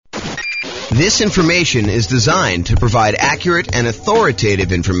This information is designed to provide accurate and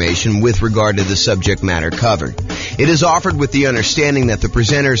authoritative information with regard to the subject matter covered. It is offered with the understanding that the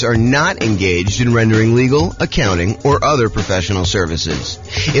presenters are not engaged in rendering legal, accounting, or other professional services.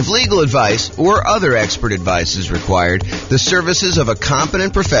 If legal advice or other expert advice is required, the services of a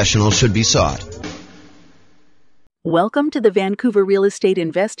competent professional should be sought. Welcome to the Vancouver Real Estate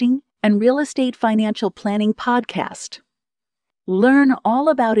Investing and Real Estate Financial Planning Podcast. Learn all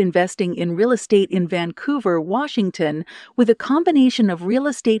about investing in real estate in Vancouver, Washington, with a combination of real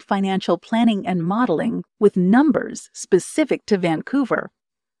estate financial planning and modeling with numbers specific to Vancouver,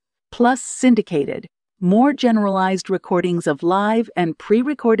 plus syndicated, more generalized recordings of live and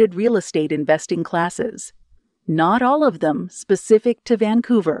pre-recorded real estate investing classes, not all of them specific to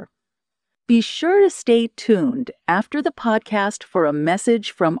Vancouver. Be sure to stay tuned after the podcast for a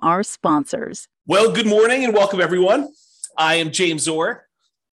message from our sponsors. Well, good morning and welcome, everyone. I am James Orr.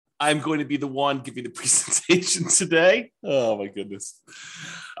 I'm going to be the one giving the presentation today. Oh, my goodness.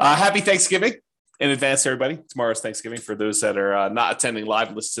 Happy Thanksgiving in advance, everybody. Tomorrow's Thanksgiving for those that are not attending live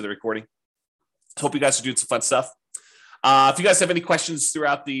and listen to the recording. Hope you guys are doing some fun stuff. If you guys have any questions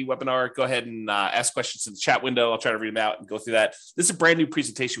throughout the webinar, go ahead and ask questions in the chat window. I'll try to read them out and go through that. This is a brand new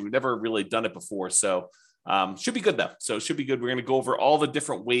presentation. We've never really done it before, so should be good, though. So it should be good. We're going to go over all the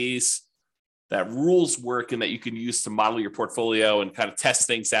different ways that rules work and that you can use to model your portfolio and kind of test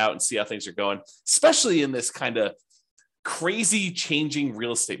things out and see how things are going, especially in this kind of crazy changing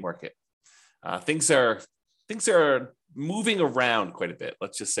real estate market. Things are moving around quite a bit.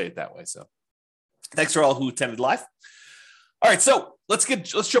 Let's just say it that way. So thanks for all who attended live. All right, so let's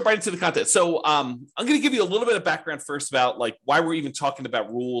jump right into the content. So I'm going to give you a little bit of background first about like why we're even talking about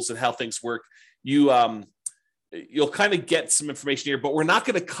rules and how things work. You'll kind of get some information here, but we're not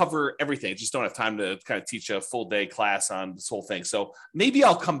going to cover everything. I just don't have time to kind of teach a full day class on this whole thing. So maybe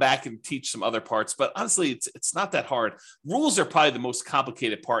I'll come back and teach some other parts, but honestly, it's not that hard. Rules are probably the most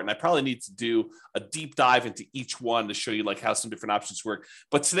complicated part, and I probably need to do a deep dive into each one to show you like how some different options work.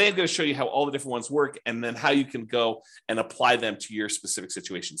 But today I'm going to show you how all the different ones work and then how you can go and apply them to your specific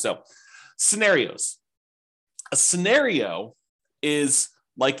situation. So scenarios. A scenario is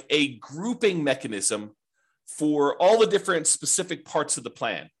like a grouping mechanism for all the different specific parts of the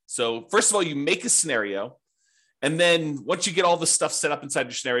plan. So first of all, you make a scenario. And then once you get all the stuff set up inside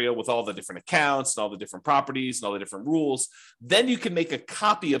your scenario with all the different accounts and all the different properties and all the different rules, then you can make a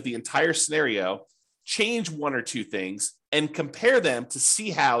copy of the entire scenario, change one or two things, and compare them to see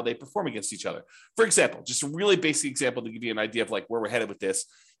how they perform against each other. For example, just a really basic example to give you an idea of like where we're headed with this.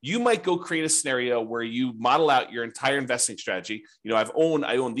 You might go create a scenario where you model out your entire investing strategy. You know, I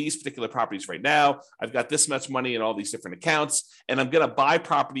own these particular properties right now. I've got this much money in all these different accounts, and I'm going to buy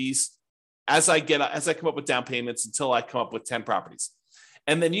properties as I come up with down payments until I come up with 10 properties.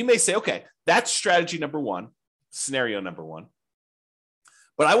 And then you may say, okay, that's strategy number one, scenario number one.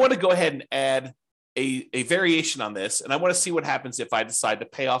 But I want to go ahead and add a variation on this, and I want to see what happens if I decide to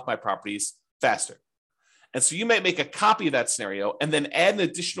pay off my properties faster. And so you might make a copy of that scenario and then add an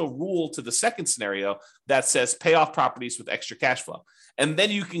additional rule to the second scenario that says pay off properties with extra cash flow. And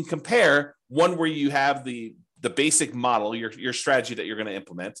then you can compare one where you have the basic model, your strategy that you're going to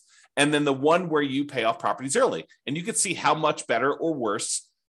implement, and then the one where you pay off properties early. And you can see how much better or worse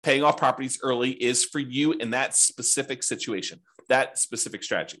paying off properties early is for you in that specific situation, that specific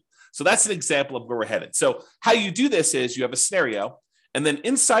strategy. So that's an example of where we're headed. So how you do this is you have a scenario, and then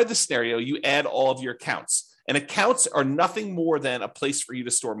inside the scenario, you add all of your accounts. And accounts are nothing more than a place for you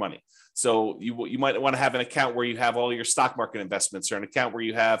to store money. So you might want to have an account where you have all your stock market investments, or an account where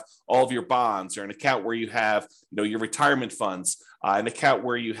you have all of your bonds, or an account where you have your retirement funds, an account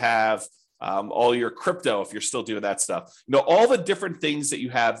where you have all your crypto, if you're still doing that stuff. All the different things that you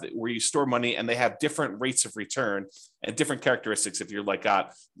have where you store money, and they have different rates of return and different characteristics. If you're like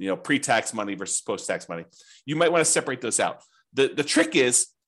got pre-tax money versus post-tax money, you might want to separate those out. The trick is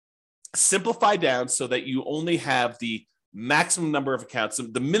simplify down so that you only have the maximum number of accounts,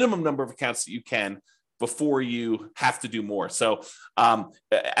 the minimum number of accounts that you can before you have to do more. So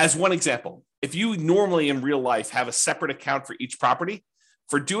as one example, if you normally in real life have a separate account for each property,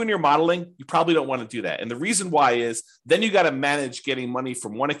 for doing your modeling, you probably don't want to do that. And the reason why is then you got to manage getting money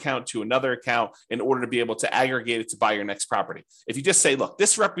from one account to another account in order to be able to aggregate it to buy your next property. If you just say, look,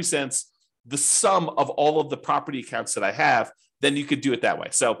 this represents the sum of all of the property accounts that I have, then you could do it that way.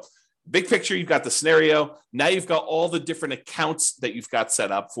 So big picture, you've got the scenario. Now you've got all the different accounts that you've got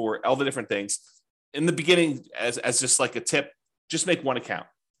set up for all the different things. In the beginning, as just like a tip, just make one account.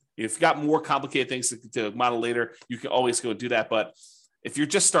 If you've got more complicated things to model later, you can always go and do that. But if you're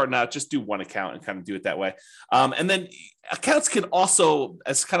just starting out, just do one account and kind of do it that way. And then accounts can also,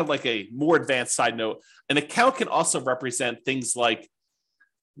 as kind of like a more advanced side note, an account can also represent things like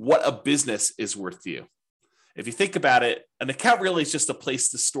what a business is worth to you. If you think about it, an account really is just a place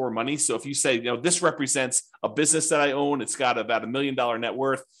to store money. So if you say, this represents a business that I own, it's got about $1 million net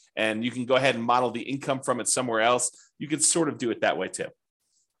worth, and you can go ahead and model the income from it somewhere else, you could sort of do it that way too.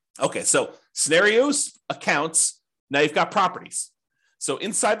 Okay, so scenarios, accounts, now you've got properties. So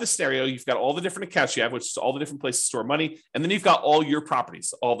inside the scenario, you've got all the different accounts you have, which is all the different places to store money. And then you've got all your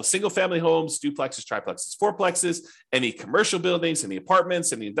properties, all the single family homes, duplexes, triplexes, fourplexes, any commercial buildings, any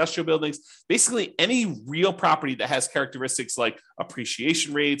apartments, any industrial buildings, basically any real property that has characteristics like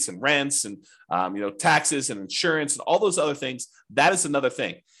appreciation rates and rents and taxes and insurance and all those other things. That is another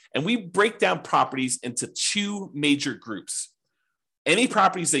thing. And we break down properties into two major groups. Any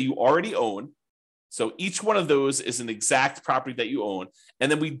properties that you already own. So each one of those is an exact property that you own.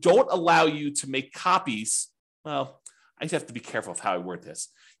 And then we don't allow you to make copies. Well, I have to be careful of how I word this.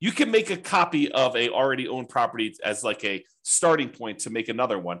 You can make a copy of a already owned property as like a starting point to make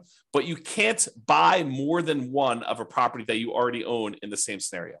another one, but you can't buy more than one of a property that you already own in the same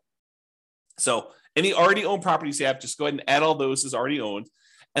scenario. So any already owned properties you have, just go ahead and add all those as already owned.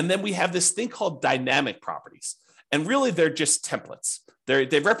 And then we have this thing called dynamic properties. And really, they're just templates.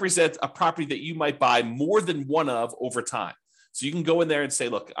 They represent a property that you might buy more than one of over time. So you can go in there and say,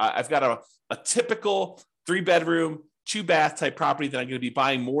 look, I've got a typical 3-bedroom, 2-bath type property that I'm going to be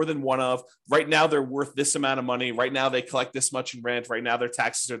buying more than one of. Right now, they're worth this amount of money. Right now, they collect this much in rent. Right now, their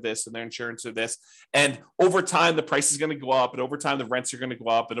taxes are this and their insurance are this. And over time, the price is going to go up. And over time, the rents are going to go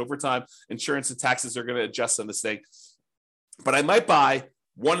up. And over time, insurance and taxes are going to adjust on this thing. But I might buy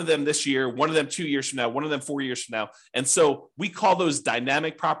one of them this year, one of them 2 years from now, one of them 4 years from now. And so we call those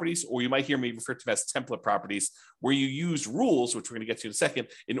dynamic properties, or you might hear me refer to them as template properties, where you use rules, which we're going to get to in a second,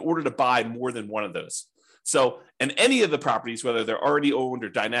 in order to buy more than one of those. So, and any of the properties, whether they're already owned or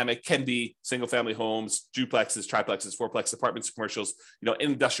dynamic, can be single family homes, duplexes, triplexes, fourplexes, apartments, commercials,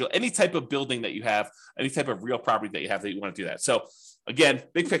 industrial, any type of building that you have, any type of real property that you have that you want to do that. So again,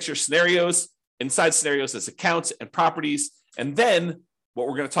 big picture scenarios, inside scenarios as accounts and properties. And then what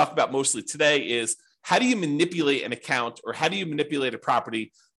we're going to talk about mostly today is how do you manipulate an account or how do you manipulate a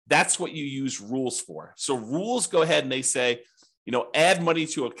property? That's what you use rules for. So rules go ahead and they say, add money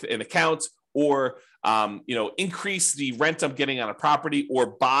to an account, or increase the rent I'm getting on a property,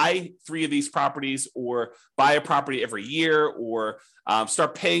 or buy 3 of these properties, or buy a property every year, or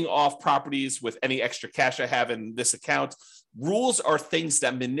start paying off properties with any extra cash I have in this account. Rules are things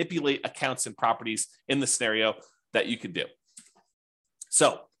that manipulate accounts and properties in the scenario that you could do.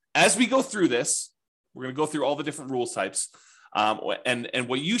 So as we go through this, we're going to go through all the different rules types. And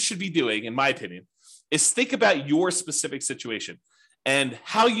what you should be doing, in my opinion, is think about your specific situation and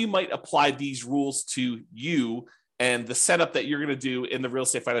how you might apply these rules to you and the setup that you're going to do in the Real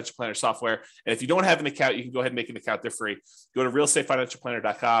Estate Financial Planner software. And if you don't have an account, you can go ahead and make an account. They're free. Go to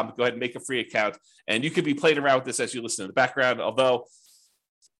realestatefinancialplanner.com, go ahead and make a free account. And you could be playing around with this as you listen in the background, although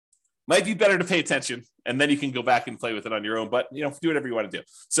might be better to pay attention, and then you can go back and play with it on your own. But do whatever you want to do.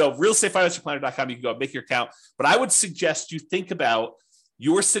 So realestatefinancialplanner.com, you can go make your account. But I would suggest you think about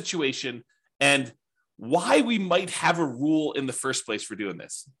your situation and why we might have a rule in the first place for doing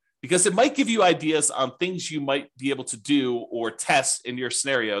this, because it might give you ideas on things you might be able to do or test in your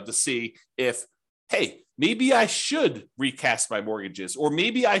scenario to see if, hey, maybe I should recast my mortgages, or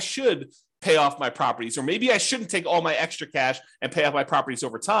maybe I should pay off my properties, or maybe I shouldn't take all my extra cash and pay off my properties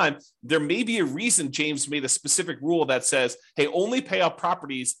over time. There may be a reason James made a specific rule that says, hey, only pay off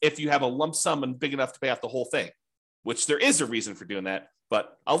properties if you have a lump sum and big enough to pay off the whole thing, which there is a reason for doing that,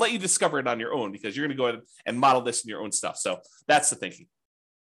 but I'll let you discover it on your own because you're going to go ahead and model this in your own stuff. So that's the thinking.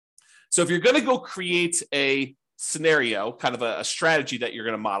 So if you're going to go create a scenario, kind of a strategy that you're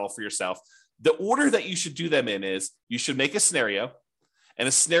going to model for yourself, the order that you should do them in is you should make a scenario. And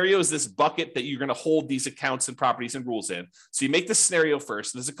a scenario is this bucket that you're going to hold these accounts and properties and rules in. So you make the scenario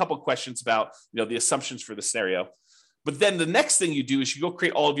first. There's a couple of questions about the assumptions for the scenario. But then the next thing you do is you go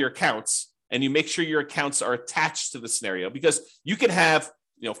create all of your accounts and you make sure your accounts are attached to the scenario, because you can have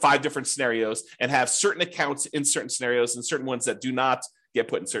 5 different scenarios and have certain accounts in certain scenarios and certain ones that do not get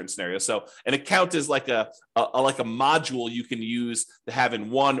put in certain scenarios. So an account is like a module you can use to have in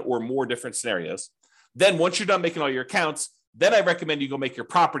one or more different scenarios. Then once you're done making all your accounts, then I recommend you go make your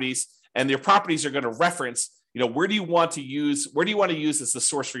properties, and your properties are going to reference, where do you want to use as the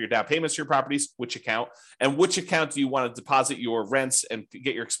source for your down payments for your properties, which account, and which account do you want to deposit your rents and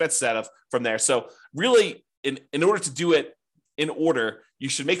get your expenses out of from there. So really, in order to do it in order. You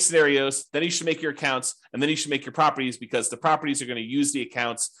should make scenarios, then you should make your accounts, and then you should make your properties, because the properties are going to use the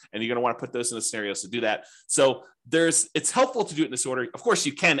accounts and you're going to want to put those in the scenarios to do that. So it's helpful to do it in this order. Of course,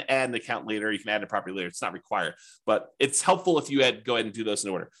 you can add an account later. You can add a property later. It's not required, but it's helpful if you go ahead and do those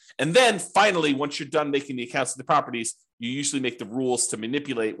in order. And then finally, once you're done making the accounts of the properties, you usually make the rules to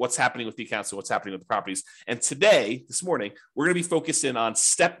manipulate what's happening with the accounts and what's happening with the properties. And today, this morning, we're going to be focused in on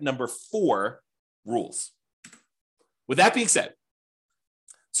step number 4, rules. With that being said,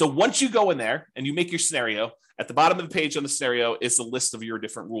 so once you go in there and you make your scenario, at the bottom of the page on the scenario is the list of your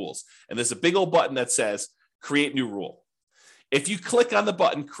different rules. And there's a big old button that says create new rule. If you click on the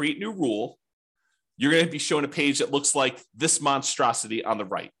button, create new rule, you're going to be shown a page that looks like this monstrosity on the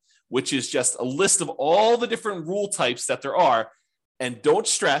right, which is just a list of all the different rule types that there are. And don't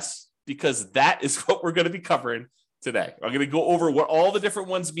stress, because that is what we're going to be covering today. I'm going to go over what all the different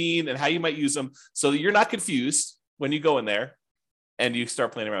ones mean and how you might use them so that you're not confused when you go in there and you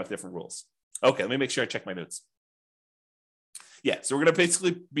start playing around with different rules. Okay, let me make sure I check my notes. Yeah, so we're going to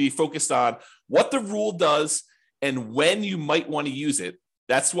basically be focused on what the rule does and when you might want to use it.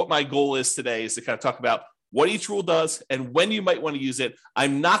 That's what my goal is today, is to kind of talk about what each rule does and when you might want to use it.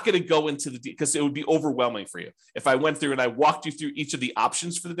 I'm not going to go into because it would be overwhelming for you. If I went through and I walked you through each of the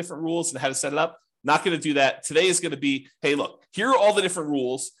options for the different rules and how to set it up, not going to do that. Today is going to be, hey, look, here are all the different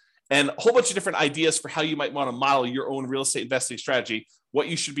rules and a whole bunch of different ideas for how you might want to model your own real estate investing strategy, what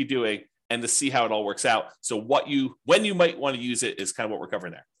you should be doing, and to see how it all works out. So when you might want to use it is kind of what we're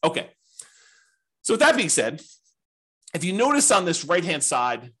covering there. Okay. So with that being said, if you notice on this right-hand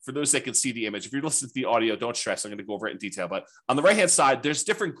side, for those that can see the image, if you're listening to the audio, don't stress, I'm going to go over it in detail, but on the right-hand side, there's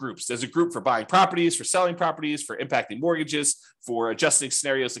different groups. There's a group for buying properties, for selling properties, for impacting mortgages, for adjusting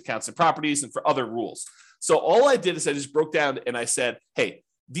scenarios, accounts, and properties, and for other rules. So all I did is I just broke down and I said, hey,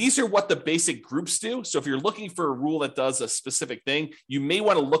 these are what the basic groups do. So if you're looking for a rule that does a specific thing, you may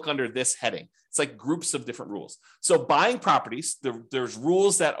want to look under this heading. It's like groups of different rules. So buying properties, there's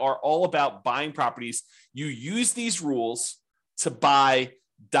rules that are all about buying properties. You use these rules to buy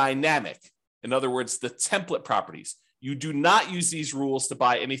dynamic. In other words, the template properties. You do not use these rules to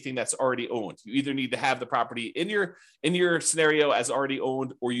buy anything that's already owned. You either need to have the property in your scenario as already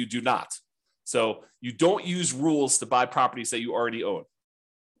owned, or you do not. So you don't use rules to buy properties that you already own.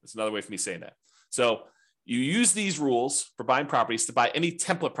 That's another way for me saying that. So you use these rules for buying properties to buy any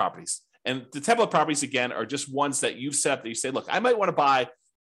template properties. And the template properties, again, are just ones that you've set up that you say, look, I might want to buy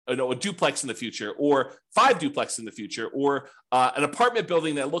a duplex in the future, or 5 duplexes in the future, or an apartment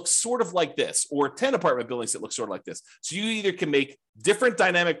building that looks sort of like this, or 10 apartment buildings that look sort of like this. So you either can make different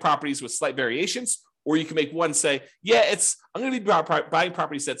dynamic properties with slight variations, or you can make one say, yeah, I'm going to be buying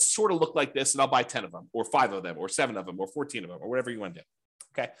properties that sort of look like this, and I'll buy 10 of them, or 5 of them, or 7 of them, or 14 of them, or whatever you want to do.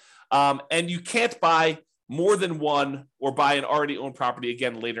 Okay. And you can't buy more than one or buy an already owned property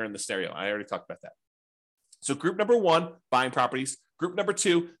again later in the scenario. I already talked about that. So group number 1, buying properties. Group number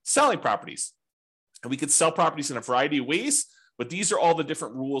 2, selling properties. And we could sell properties in a variety of ways, but these are all the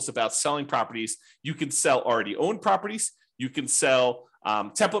different rules about selling properties. You can sell already owned properties. You can sell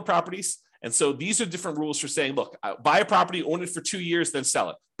template properties. And so these are different rules for saying, look, buy a property, own it for 2 years, then sell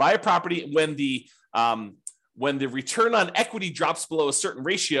it. Buy a property when the return on equity drops below a certain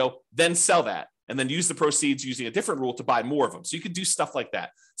ratio, then sell that, and then use the proceeds using a different rule to buy more of them. So you could do stuff like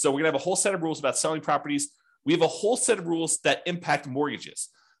that. So we're going to have a whole set of rules about selling properties. We have a whole set of rules that impact mortgages,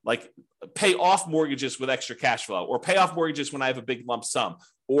 like pay off mortgages with extra cash flow, or pay off mortgages when I have a big lump sum,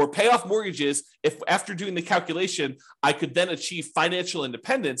 or pay off mortgages if after doing the calculation, I could then achieve financial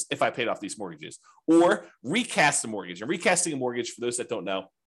independence if I paid off these mortgages, or recast a mortgage. And recasting a mortgage, for those that don't know,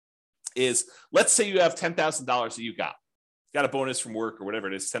 is, let's say you have $10,000 that you got a bonus from work or whatever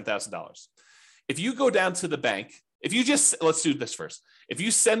it is, $10,000. If you go down to the bank, let's do this first. If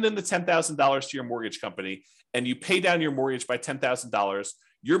you send in the $10,000 to your mortgage company and you pay down your mortgage by $10,000,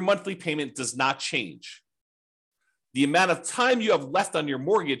 your monthly payment does not change. The amount of time you have left on your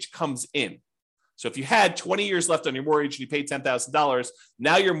mortgage comes in. So if you had 20 years left on your mortgage and you paid $10,000,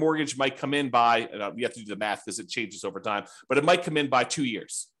 now your mortgage might come in by, you have to do the math because it changes over time, but it might come in by 2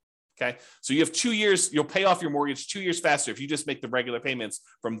 years. Okay. So you have 2 years, you'll pay off your mortgage 2 years faster if you just make the regular payments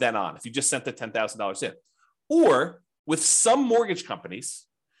from then on, if you just sent the $10,000 in. Or with some mortgage companies,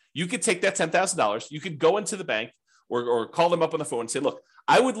 you could take that $10,000, you could go into the bank or call them up on the phone and say, look,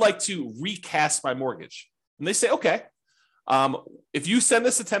 I would like to recast my mortgage. And they say, okay, if you send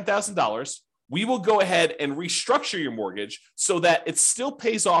us the $10,000, we will go ahead and restructure your mortgage so that it still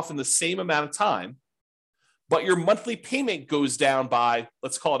pays off in the same amount of time, but your monthly payment goes down by,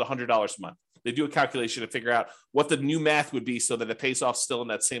 let's call it $100 a month. They do a calculation to figure out what the new math would be so that it pays off still in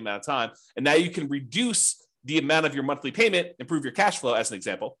that same amount of time. And now you can reduce the amount of your monthly payment, improve your cash flow, as an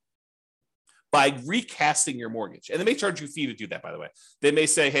example, by recasting your mortgage. And they may charge you a fee to do that, by the way. They may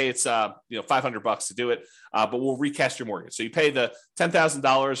say, hey, it's $500 to do it, but we'll recast your mortgage. So you pay the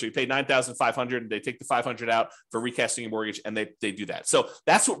 $10,000 or you pay $9,500 and they take the $500 out for recasting your mortgage, and they do that. So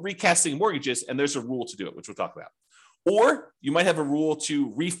that's what recasting a mortgage is, and there's a rule to do it, which we'll talk about. Or you might have a rule to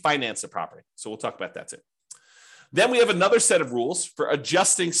refinance a property. So we'll talk about that too. Then we have another set of rules for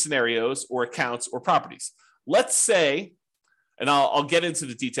adjusting scenarios or accounts or properties. Let's say, and I'll get into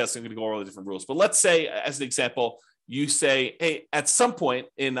the details, so I'm going to go over all the different rules. But let's say, as an example, you say, hey, at some point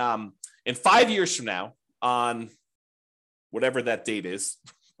in 5 years from now, on whatever that date is,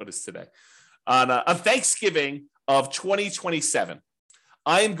 what is today? On Thanksgiving of 2027,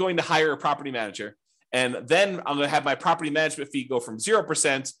 I am going to hire a property manager, and then I'm going to have my property management fee go from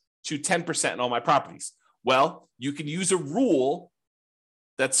 0% to 10% in all my properties. Well, you can use a rule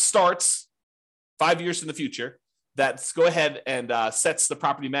that starts 5 years in the future that go ahead and sets the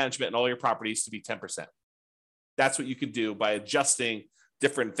property management in all your properties to be 10%. That's what you can do by adjusting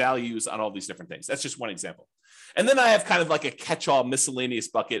different values on all these different things. That's just one example. And then I have kind of like a catch-all miscellaneous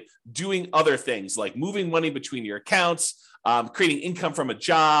bucket, doing other things like moving money between your accounts, creating income from a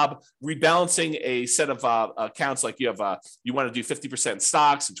job, rebalancing a set of accounts, like you want to do 50% in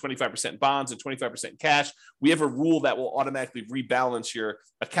stocks and 25% in bonds and 25% in cash. We have a rule that will automatically rebalance your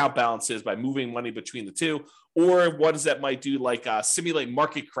account balances by moving money between the two. Or what does that might do, like simulate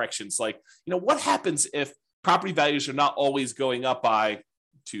market corrections? Like, what happens if property values are not always going up by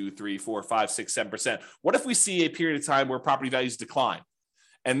 2, 3, 4, 5, 6, 7%? What if we see a period of time where property values decline?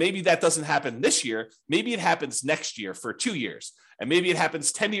 And maybe that doesn't happen this year. Maybe it happens next year for 2 years. And maybe it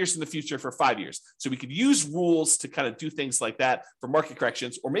happens 10 years in the future for 5 years. So we could use rules to kind of do things like that for market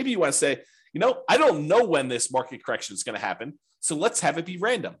corrections. Or maybe you want to say, I don't know when this market correction is going to happen, so let's have it be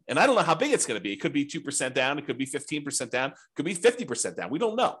random. And I don't know how big it's going to be. It could be 2% down. It could be 15% down. It could be 50% down. We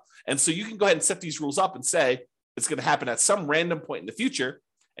don't know. And so you can go ahead and set these rules up and say it's going to happen at some random point in the future.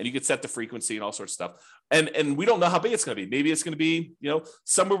 And you could set the frequency and all sorts of stuff. And we don't know how big it's going to be. Maybe it's going to be,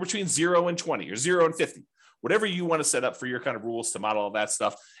 somewhere between 0 and 20 or 0 and 50, whatever you want to set up for your kind of rules to model all that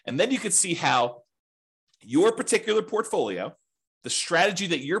stuff. And then you can see how your particular portfolio, the strategy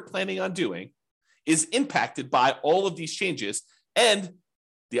that you're planning on doing, is impacted by all of these changes. And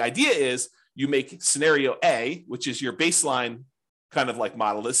the idea is you make scenario A, which is your baseline kind of like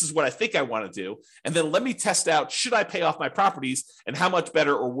model. This is what I think I want to do. And then let me test out, should I pay off my properties and how much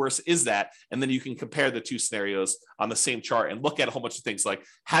better or worse is that? And then you can compare the two scenarios on the same chart and look at a whole bunch of things like,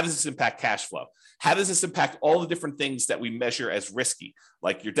 how does this impact cash flow? How does this impact all the different things that we measure as risky,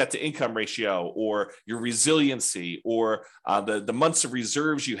 like your debt to income ratio or your resiliency or the months of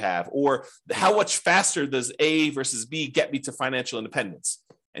reserves you have, or how much faster does A versus B get me to financial independence?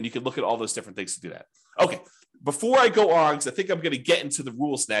 And you can look at all those different things to do that. Okay. Before I go on, because I think I'm going to get into the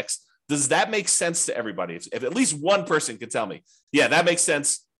rules next, does that make sense to everybody? If at least one person can tell me, yeah, that makes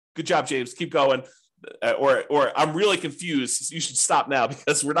sense. Good job, James. Keep going. Or I'm really confused. You should stop now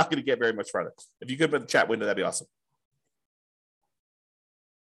because we're not going to get very much farther. If you could put the chat window, that'd be awesome.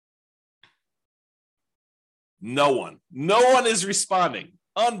 No one is responding.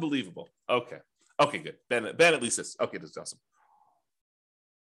 Unbelievable. Okay, good. Ben at least is. Okay, that's awesome.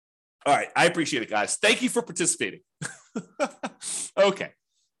 All right. I appreciate it, guys. Thank you for participating. Okay.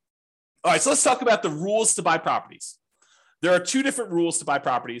 All right. So let's talk about the rules to buy properties. There are two different rules to buy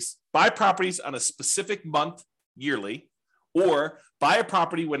properties. Buy properties on a specific month yearly, or buy a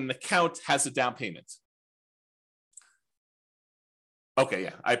property when an account has a down payment. Okay.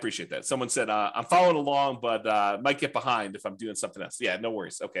 Yeah. I appreciate that. Someone said, I'm following along, but might get behind if I'm doing something else. Yeah, no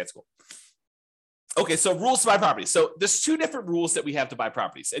worries. Okay. That's cool. Okay, so rules to buy properties. So there's two different rules that we have to buy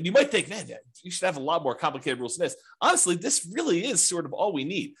properties. And you might think, man, you should have a lot more complicated rules than this. Honestly, this really is sort of all we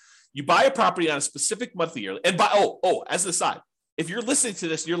need. You buy a property on a specific monthly year. And as an aside, if you're listening to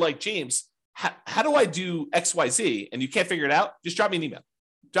this and you're like, James, how do I do XYZ? And you can't figure it out, just drop me an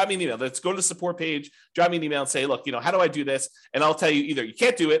email. Let's go to the support page, drop me an email and say, look, how do I do this? And I'll tell you either you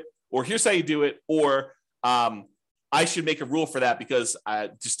can't do it, or here's how you do it, or I should make a rule for that because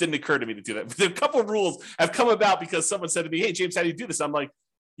it just didn't occur to me to do that. But a couple of rules have come about because someone said to me, hey, James, how do you do this? I'm like,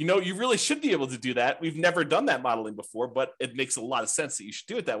 you really should be able to do that. We've never done that modeling before, but it makes a lot of sense that you should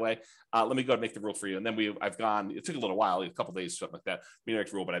do it that way. Let me go and make the rule for you. And then it took a little while, a couple of days, something like that. Me make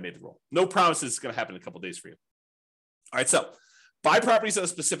the rule, but I made the rule. No promises it's going to happen in a couple of days for you. All right, so buy properties on a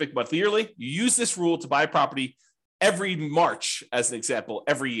specific month yearly. You use this rule to buy property every March, as an example,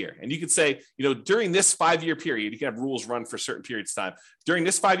 every year. And you could say, during this 5-year period, you can have rules run for certain periods of time. During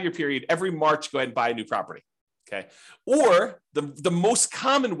this 5-year period, every March, go ahead and buy a new property. Okay. Or the most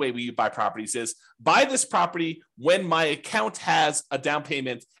common way we buy properties is buy this property when my account has a down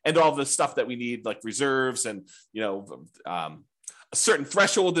payment and all the stuff that we need, like reserves and, a certain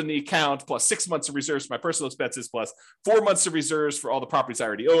threshold in the account, plus 6 months of reserves for my personal expenses, plus 4 months of reserves for all the properties I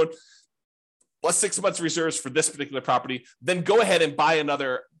already own, plus 6 months of reserves for this particular property. Then go ahead and buy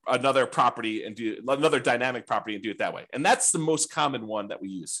another property and do another dynamic property and do it that way. And that's the most common one that we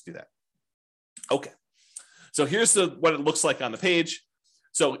use to do that. Okay. So here's what it looks like on the page.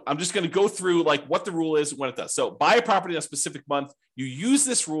 So I'm just going to go through like what the rule is and what it does. So buy a property in a specific month. You use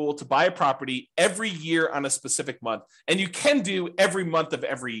this rule to buy a property every year on a specific month. And you can do every month of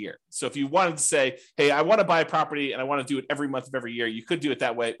every year. So if you wanted to say, hey, I want to buy a property and I want to do it every month of every year, you could do it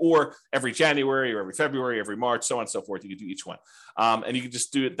that way, or every January or every February, every March, so on and so forth. You could do each one. And you can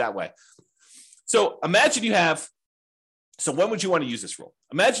just do it that way. So imagine so when would you want to use this rule?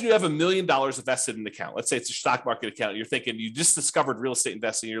 Imagine you have $1 million invested in an account. Let's say it's a stock market account. You're thinking you just discovered real estate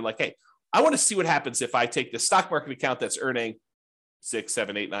investing. You're like, hey, I want to see what happens if I take the stock market account that's earning 6,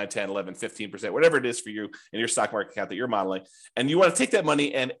 7, 8, 9, 10, 11, 15%, whatever it is for you in your stock market account that you're modeling. And you want to take that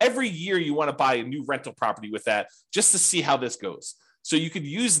money and every year you want to buy a new rental property with that just to see how this goes. So you could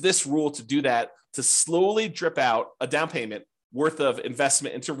use this rule to do that, to slowly drip out a down payment worth of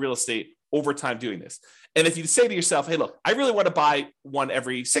investment into real estate over time doing this. And if you say to yourself, hey, look, I really want to buy one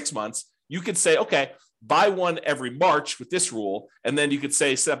every 6 months, you could say, okay, buy one every March with this rule. And then you could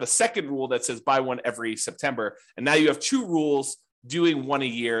say, set up a second rule that says buy one every September. And now you have 2 rules doing one a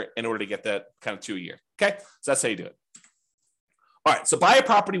year in order to get that kind of 2 a year. Okay. So that's how you do it. All right. So buy a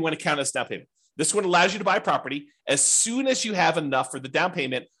property when account has down payment. This one allows you to buy a property as soon as you have enough for the down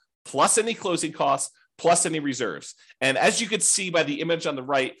payment, plus any closing costs, plus any reserves. And as you can see by the image on the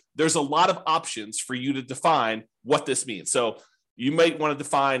right, there's a lot of options for you to define what this means. So you might want to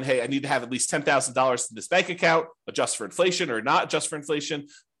define, hey, I need to have at least $10,000 in this bank account, adjust for inflation or not adjust for inflation,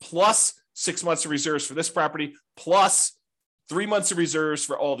 plus 6 months of reserves for this property, plus 3 months of reserves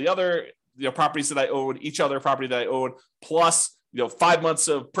for all the other properties that I own, each other property that I own, plus 5 months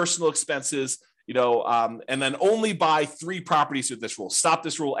of personal expenses, and then only buy 3 properties with this rule. Stop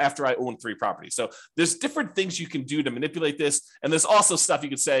this rule after I own 3 properties. So there's different things you can do to manipulate this. And there's also stuff you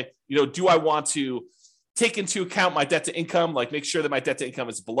could say, do I want to take into account my debt to income, like make sure that my debt to income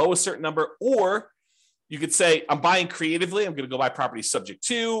is below a certain number? Or you could say, I'm buying creatively. I'm going to go buy properties subject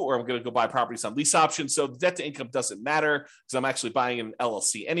to, or I'm going to go buy properties on lease options. So the debt to income doesn't matter because I'm actually buying an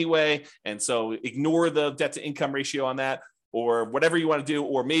LLC anyway. And so ignore the debt to income ratio on that, or whatever you want to do.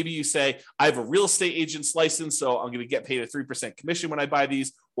 Or maybe you say, I have a real estate agent's license, so I'm going to get paid a 3% commission when I buy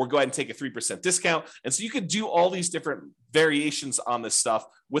these, or go ahead and take a 3% discount. And so you could do all these different variations on this stuff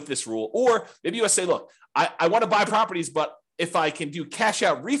with this rule. Or maybe you say, look, I want to buy properties, but if I can do cash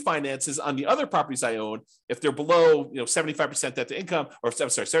out refinances on the other properties I own, if they're below 75% debt to income, or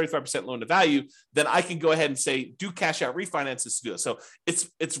 75% loan to value, then I can go ahead and say, do cash out refinances to do it. So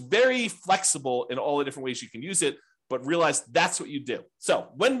it's very flexible in all the different ways you can use it, but realize that's what you do. So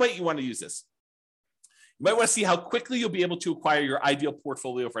when might you want to use this? You might want to see how quickly you'll be able to acquire your ideal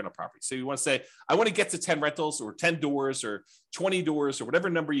portfolio of rental property. So you want to say, I want to get to 10 rentals or 10 doors or 20 doors or whatever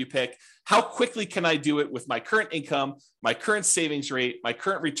number you pick. How quickly can I do it with my current income, my current savings rate, my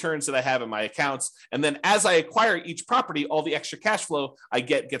current returns that I have in my accounts? And then as I acquire each property, all the extra cash flow I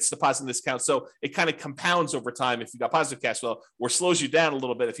get gets deposited in this account. So it kind of compounds over time if you've got positive cash flow, or slows you down a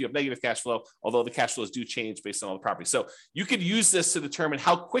little bit if you have negative cash flow, although the cash flows do change based on all the property. So you could use this to determine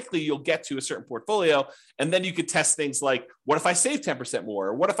how quickly you'll get to a certain portfolio. And then you could test things like, what if I save 10% more?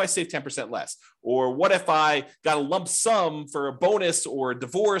 Or what if I save 10% less? Or what if I got a lump sum for a bonus or a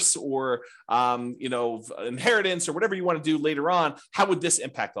divorce or inheritance or whatever you want to do later on? How would this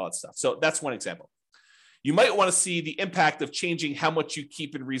impact all that stuff? So that's one example. You might want to see the impact of changing how much you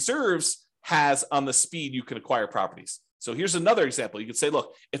keep in reserves has on the speed you can acquire properties. So here's another example. You could say,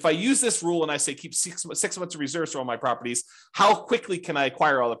 look, if I use this rule and I say keep six months of reserves for all my properties, how quickly can I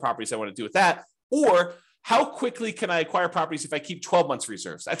acquire all the properties I want to do with that? Or how quickly can I acquire properties if I keep 12 months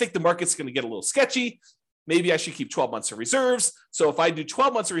reserves? I think the market's going to get a little sketchy. Maybe I should keep 12 months of reserves. So if I do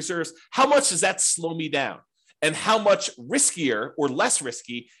 12 months of reserves, how much does that slow me down? And how much riskier or less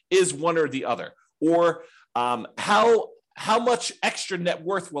risky is one or the other? Or how much extra net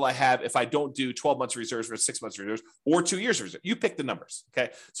worth will I have if I don't do 12 months reserves versus 6 months reserves or 2 years reserves? You pick the numbers,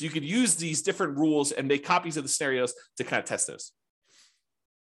 okay? So you could use these different rules and make copies of the scenarios to kind of test those.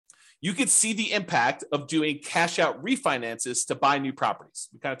 You could see the impact of doing cash out refinances to buy new properties.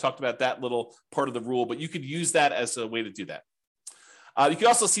 We kind of talked about that little part of the rule, but you could use that as a way to do that. You could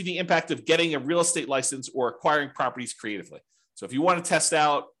also see the impact of getting a real estate license or acquiring properties creatively. So if you want to test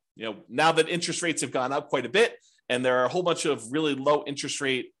out Now that interest rates have gone up quite a bit and there are a whole bunch of really low interest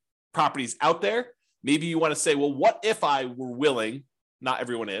rate properties out there, maybe you want to say, well, what if I were willing, not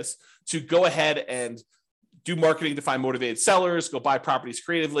everyone is, to go ahead and do marketing to find motivated sellers, go buy properties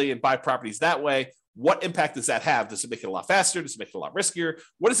creatively and buy properties that way? What impact does that have? Does it make it a lot faster? Does it make it a lot riskier?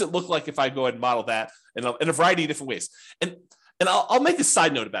 What does it look like if I go ahead and model that in a variety of different ways? And I'll make a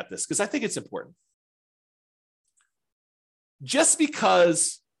side note about this because I think it's important. Just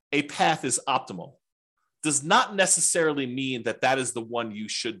because a path is optimal does not necessarily mean that that is the one you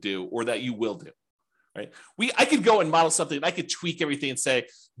should do or that you will do, right? I could go and model something and I could tweak everything and say,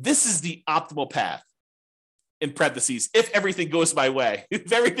 this is the optimal path, in parentheses, if everything goes my way,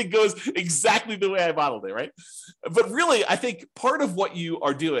 if everything goes exactly the way I modeled it, right? But really, I think part of what you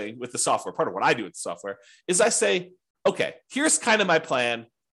are doing with the software, part of what I do with the software, is I say, okay, here's kind of my plan.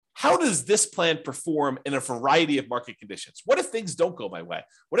 How does this plan perform in a variety of market conditions? What if things don't go my way?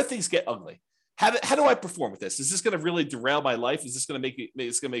 What if things get ugly? How do I perform with this? Is this going to really derail my life? Is this going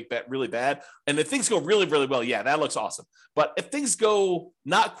to make that really bad? And if things go really, really well, yeah, that looks awesome. But if things go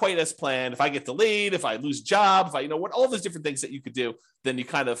not quite as planned, if I get delayed, if I lose a job, if I, what all those different things that you could do, then you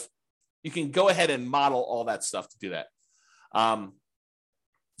can go ahead and model all that stuff to do that.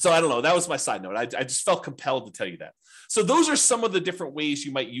 So I don't know. That was my side note. I just felt compelled to tell you that. So those are some of the different ways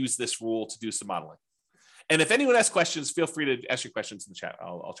you might use this rule to do some modeling. And if anyone has questions, feel free to ask your questions in the chat.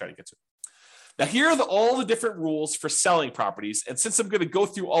 I'll try to get to it. Now, here are all the different rules for selling properties. And since I'm going to go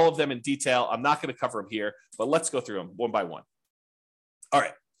through all of them in detail, I'm not going to cover them here, but let's go through them one by one. All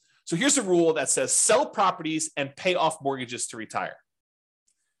right. So here's a rule that says sell properties and pay off mortgages to retire.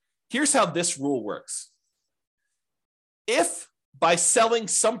 Here's how this rule works. If by selling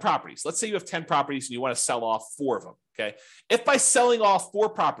some properties, let's say you have 10 properties and you want to sell off 4 of them, okay? If by selling off 4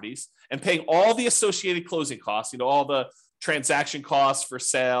 properties and paying all the associated closing costs, all the transaction costs for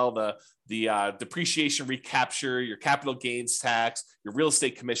sale, the depreciation recapture, your capital gains tax, your real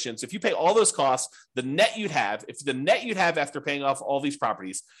estate commissions. If you pay all those costs, the net you'd have after paying off all these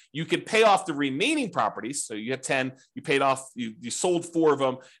properties, you could pay off the remaining properties. So you have 10, you paid off, you sold 4 of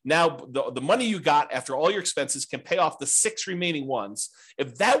them. Now the money you got after all your expenses can pay off the 6 remaining ones.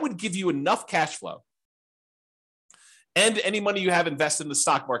 If that would give you enough cash flow and any money you have invested in the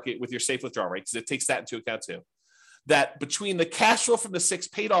stock market with your safe withdrawal rate, because it takes that into account too, that between the cash flow from the 6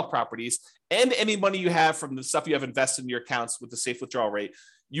 paid off properties and any money you have from the stuff you have invested in your accounts with the safe withdrawal rate,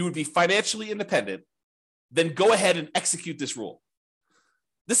 you would be financially independent. Then go ahead and execute this rule.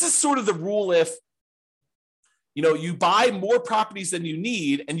 This is sort of the rule if you buy more properties than you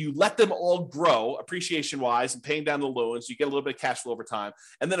need and you let them all grow appreciation wise and paying down the loans, you get a little bit of cash flow over time.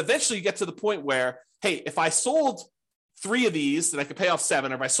 And then eventually you get to the point where, hey, if I sold 3 of these, then I could pay off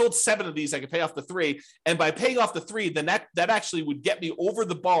 7. Or if I sold 7 of these, I could pay off the 3. And by paying off the 3, then that actually would get me over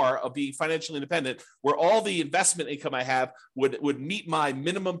the bar of being financially independent, where all the investment income I have would meet my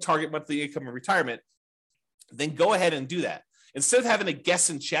minimum target monthly income in retirement. Then go ahead and do that. Instead of having to guess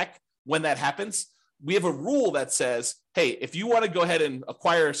and check when that happens, we have a rule that says, hey, if you want to go ahead and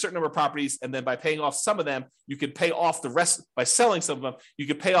acquire a certain number of properties, and then by paying off some of them, you could pay off the rest. By selling some of them, you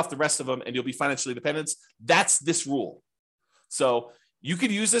could pay off the rest of them and you'll be financially independent. That's this rule. So you could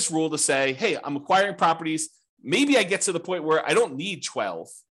use this rule to say, hey, I'm acquiring properties. Maybe I get to the point where I don't need 12,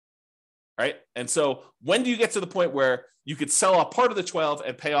 right? And so when do you get to the point where you could sell a part of the 12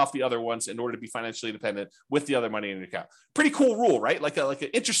 and pay off the other ones in order to be financially independent with the other money in your account? Pretty cool rule, right? Like an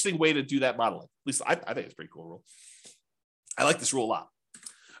interesting way to do that modeling. At least I think it's a pretty cool rule. I like this rule a lot.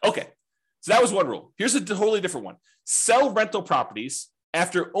 Okay, so that was one rule. Here's a totally different one. Sell rental properties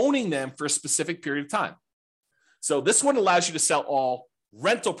after owning them for a specific period of time. So this one allows you to sell all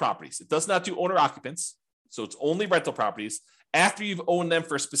rental properties. It does not do owner occupants. So it's only rental properties after you've owned them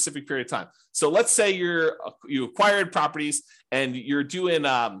for a specific period of time. So let's say you acquired properties and you're doing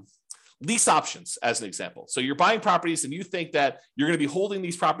lease options as an example. So you're buying properties and you think that you're going to be holding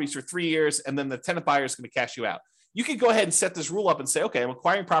these properties for 3 years and then the tenant buyer is going to cash you out. You can go ahead and set this rule up and say, okay, I'm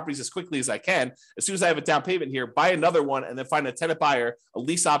acquiring properties as quickly as I can. As soon as I have a down payment here, buy another one and then find a tenant buyer, a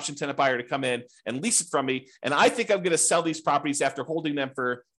lease option tenant buyer to come in and lease it from me. And I think I'm going to sell these properties after holding them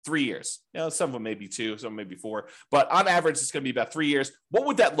for 3 years. Some of them may be 2, some may be 4, but on average, it's going to be about 3 years. What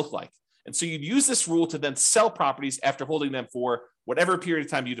would that look like? And so you'd use this rule to then sell properties after holding them for whatever period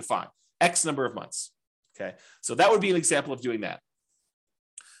of time you define, X number of months. Okay. So that would be an example of doing that.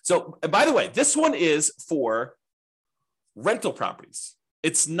 So, and by the way, this one is for rental properties.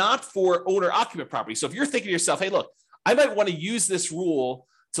 It's not for owner occupant property. So if you're thinking to yourself, hey, look, I might want to use this rule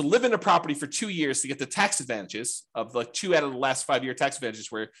to live in a property for 2 years to get the tax advantages of like 2 out of the last 5-year tax advantages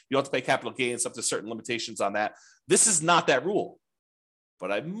where you don't have to pay capital gains up to certain limitations on that. This is not that rule.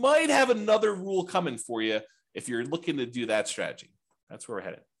 but I might have another rule coming for you if you're looking to do that strategy. That's where we're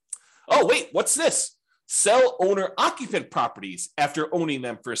headed. Oh, wait, what's this? Sell owner-occupant properties after owning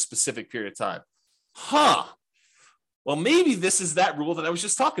them for a specific period of time. Well, maybe this is that rule that I was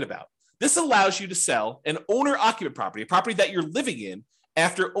just talking about. This allows you to sell an owner-occupant property, a property that you're living in,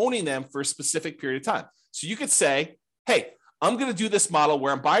 after owning them for a specific period of time. So you could say, hey, I'm going to do this model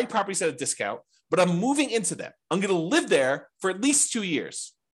where I'm buying properties at a discount, but I'm moving into them. I'm going to live there for at least 2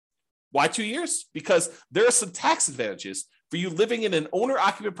 years. Why 2 years? Because there are some tax advantages for you living in an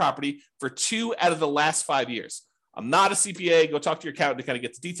owner-occupant property for 2 out of the last 5 years. I'm not a CPA. Go talk to your accountant to kind of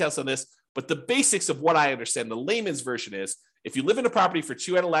get the details on this. But the basics of what I understand, the layman's version is, if you live in a property for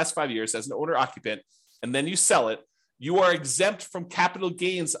 2 out of the last 5 years as an owner-occupant, and then you sell it, you are exempt from capital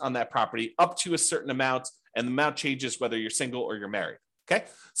gains on that property up to a certain amount, and the amount changes whether you're single or you're married. Okay,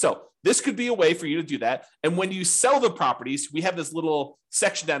 so this could be a way for you to do that. And when you sell the properties, we have this little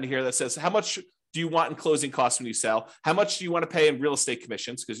section down here that says, how much do you want in closing costs when you sell? How much do you want to pay in real estate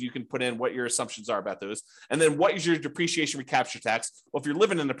commissions? Because you can put in what your assumptions are about those. And then what is your depreciation recapture tax? Well, if you're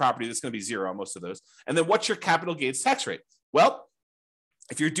living in the property, that's going to be zero on most of those. And then what's your capital gains tax rate? Well,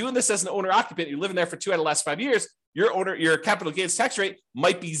 if you're doing this as an owner occupant, you're living there for 2 out of the last 5 years, your capital gains tax rate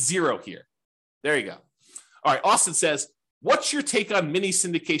might be zero here. There you go. All right, Austin says, what's your take on mini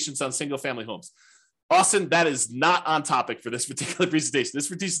syndications on single family homes? Austin, that is not on topic for this particular presentation.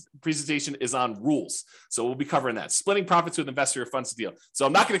 This presentation is on rules. So we'll be covering that. Splitting profits with investor or funds deal. So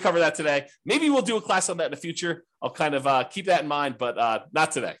I'm not going to cover that today. Maybe we'll do a class on that in the future. I'll kind of keep that in mind, but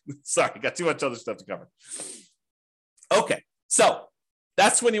not today. Sorry, got too much other stuff to cover. Okay, so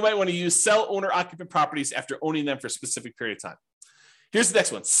that's when you might want to use sell owner-occupant properties after owning them for a specific period of time. Here's the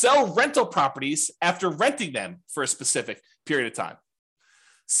next one. Sell rental properties after renting them for a specific period of time.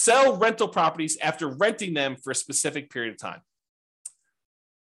 Sell rental properties after renting them for a specific period of time.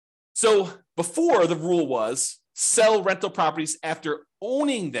 So before, the rule was sell rental properties after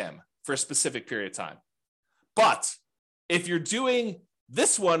owning them for a specific period of time. But if you're doing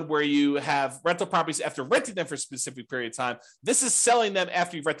this one where you have rental properties after renting them for a specific period of time, this is selling them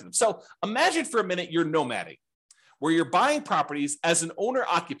after you've rented them. So imagine for a minute you're nomading, where you're buying properties as an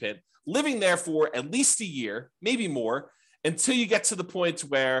owner-occupant, living there for at least a year, maybe more, until you get to the point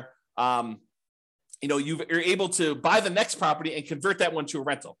where you're able to buy the next property and convert that one to a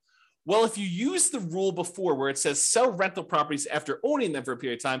rental. Well, if you use the rule before where it says sell rental properties after owning them for a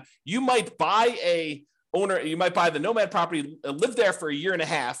period of time, you might buy the nomad property, live there for a year and a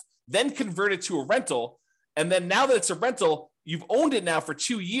half, then convert it to a rental. And then now that it's a rental, you've owned it now for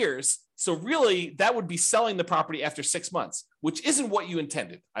 2 years. So really, that would be selling the property after 6 months, which isn't what you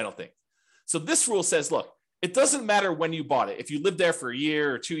intended, I don't think. So this rule says, look, it doesn't matter when you bought it. If you lived there for a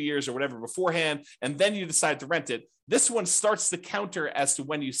year or 2 years or whatever beforehand, and then you decide to rent it, this one starts the counter as to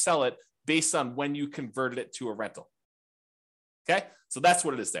when you sell it based on when you converted it to a rental. Okay, so that's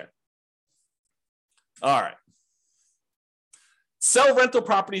what it is there. All right. Sell rental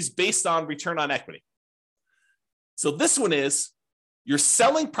properties based on return on equity. So this one is you're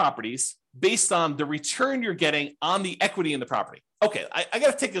selling properties based on the return you're getting on the equity in the property. Okay, I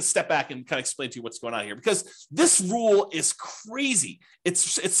got to take a step back and kind of explain to you what's going on here, because this rule is crazy. It's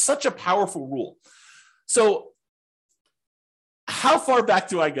such a powerful rule. So how far back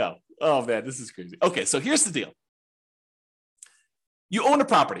do I go? Oh man, this is crazy. Okay, so here's the deal. You own a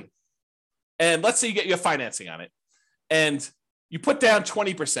property, and let's say you have financing on it, and you put down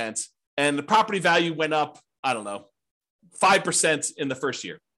 20%, and the property value went up, I don't know, 5% in the first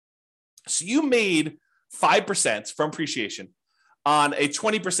year. So you made 5% from appreciation on a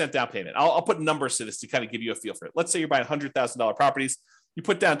 20% down payment. I'll put numbers to this to kind of give you a feel for it. Let's say you're buying $100,000 properties. You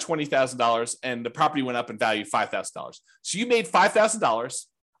put down $20,000 and the property went up in value $5,000. So you made $5,000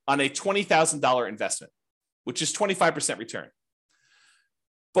 on a $20,000 investment, which is 25% return.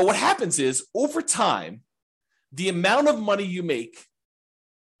 But what happens is over time, the amount of money you make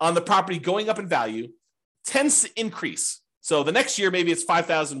on the property going up in value tends to increase. So the next year, maybe it's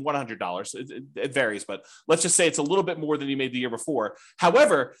 $5,100. It varies, but let's just say it's a little bit more than you made the year before.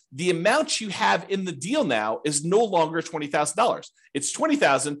 However, the amount you have in the deal now is no longer $20,000. It's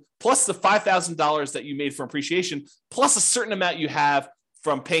 $20,000 plus the $5,000 that you made from appreciation, plus a certain amount you have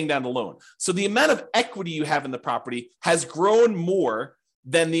from paying down the loan. So the amount of equity you have in the property has grown more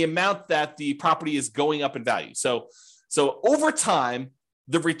than the amount that the property is going up in value. So over time,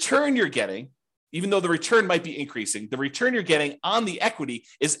 the return you're getting, even though the return might be increasing, the return you're getting on the equity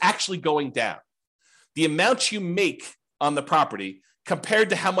is actually going down. The amount you make on the property compared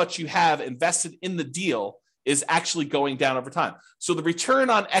to how much you have invested in the deal is actually going down over time. So the return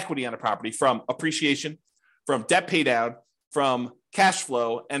on equity on a property from appreciation, from debt pay down, from cash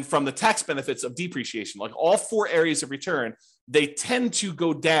flow and from the tax benefits of depreciation. Like all 4 areas of return, they tend to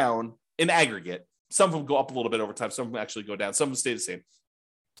go down in aggregate. Some of them go up a little bit over time. Some of them actually go down. Some of them stay the same.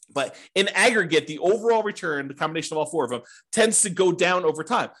 But in aggregate, the overall return, the combination of all 4 of them, tends to go down over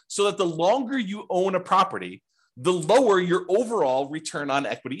time. So that the longer you own a property, the lower your overall return on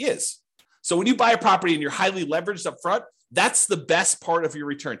equity is. So when you buy a property and you're highly leveraged up front, that's the best part of your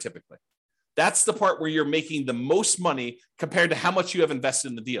return typically. That's the part where you're making the most money compared to how much you have invested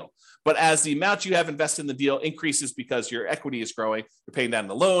in the deal. But as the amount you have invested in the deal increases because your equity is growing, you're paying down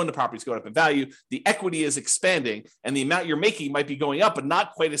the loan, the property's going up in value, the equity is expanding, and the amount you're making might be going up, but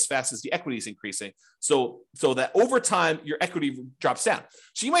not quite as fast as the equity is increasing. So that over time, your equity drops down.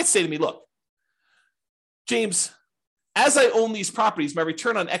 So you might say to me, look, James, as I own these properties, my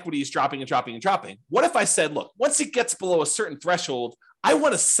return on equity is dropping and dropping and dropping. What if I said, look, once it gets below a certain threshold, I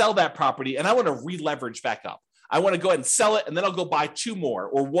want to sell that property and I want to re-leverage back up. I want to go ahead and sell it, and then I'll go buy 2 more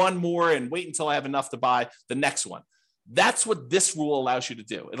or 1 more and wait until I have enough to buy the next one. That's what this rule allows you to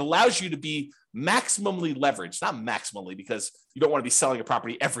do. It allows you to be maximally leveraged, not maximally because you don't want to be selling a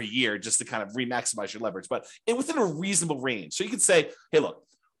property every year just to kind of re-maximize your leverage, but within a reasonable range. So you can say, hey, look,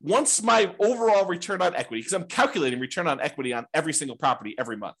 once my overall return on equity, because I'm calculating return on equity on every single property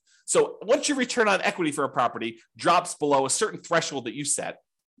every month. So once your return on equity for a property drops below a certain threshold that you set,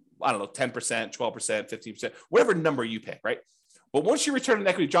 I don't know, 10%, 12%, 15%, whatever number you pick, right? But once your return on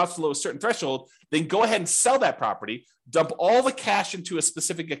equity drops below a certain threshold, then go ahead and sell that property, dump all the cash into a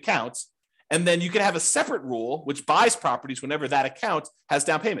specific account, and then you can have a separate rule which buys properties whenever that account has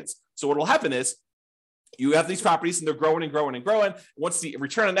down payments. So what will happen is you have these properties and they're growing and growing and growing. Once the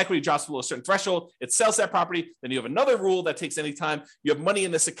return on equity drops below a certain threshold, it sells that property. Then you have another rule that takes any time. You have money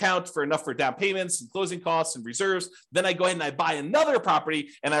in this account for enough for down payments and closing costs and reserves. Then I go ahead and I buy another property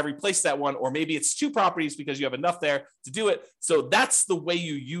and I replace that one. Or maybe it's 2 properties because you have enough there to do it. So that's the way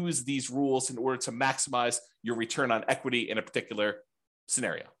you use these rules in order to maximize your return on equity in a particular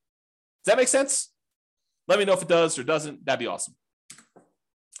scenario. Does that make sense? Let me know if it does or doesn't. That'd be awesome.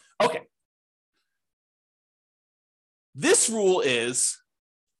 Okay. This rule is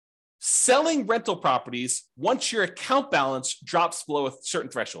selling rental properties once your account balance drops below a certain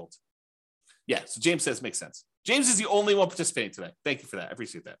threshold. Yeah, so James says makes sense. James is the only one participating today. Thank you for that. I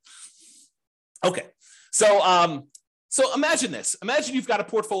appreciate that. Okay, so imagine this. Imagine you've got a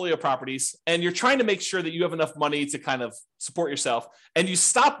portfolio of properties and you're trying to make sure that you have enough money to kind of support yourself, and you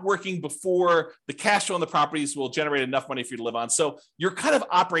stop working before the cash flow on the properties will generate enough money for you to live on. So you're kind of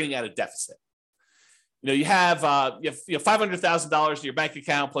operating at a deficit. You have $500,000 in your bank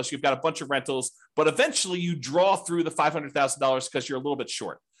account, plus you've got a bunch of rentals, but eventually you draw through the $500,000 because you're a little bit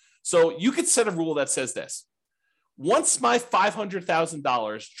short. So you could set a rule that says this: once my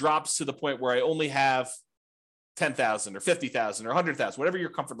 $500,000 drops to the point where I only have $10,000 or $50,000 or $100,000, whatever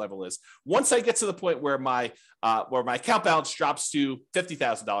your comfort level is, once I get to the point where my account balance drops to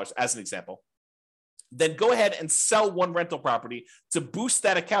 $50,000, as an example, then go ahead and sell 1 rental property to boost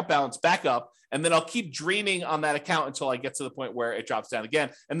that account balance back up. And then I'll keep draining on that account until I get to the point where it drops down again,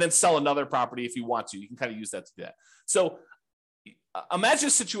 and then sell another property if you want to. You can kind of use that to do that. So imagine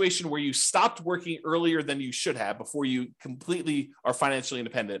a situation where you stopped working earlier than you should have before you completely are financially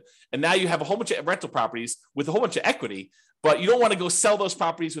independent. And now you have a whole bunch of rental properties with a whole bunch of equity, but you don't want to go sell those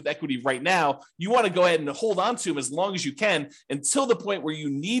properties with equity right now. You want to go ahead and hold on to them as long as you can until the point where you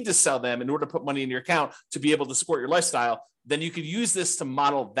need to sell them in order to put money in your account to be able to support your lifestyle. Then you could use this to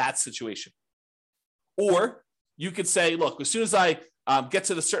model that situation. Or you could say, look, as soon as I get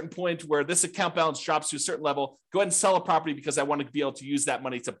to the certain point where this account balance drops to a certain level, go ahead and sell a property because I want to be able to use that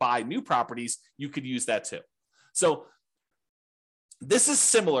money to buy new properties. You could use that too. So this is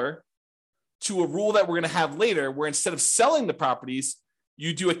similar to a rule that we're going to have later, where instead of selling the properties,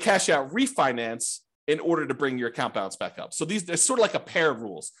 you do a cash out refinance in order to bring your account balance back up. So they're sort of like a pair of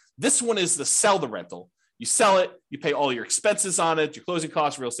rules. This one is the sell the rental. You sell it, you pay all your expenses on it, your closing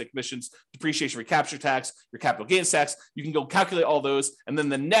costs, real estate commissions, depreciation, recapture tax, your capital gains tax. You can go calculate all those, and then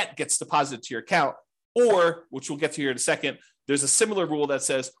the net gets deposited to your account. Or, which we'll get to here in a second, there's a similar rule that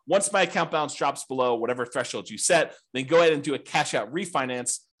says, once my account balance drops below whatever threshold you set, then go ahead and do a cash out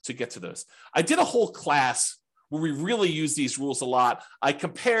refinance to get to those. I did a whole class where we really use these rules a lot. I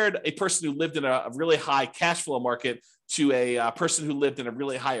compared a person who lived in a really high cash flow market to a person who lived in a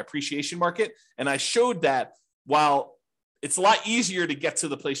really high appreciation market. And I showed that while it's a lot easier to get to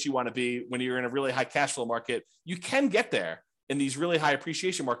the place you want to be when you're in a really high cash flow market, you can get there in these really high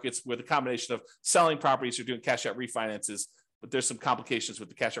appreciation markets with a combination of selling properties or doing cash out refinances. But there's some complications with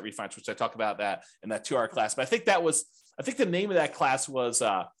the cash out refinance, which I talk about that in that 2-hour class. But I think the name of that class was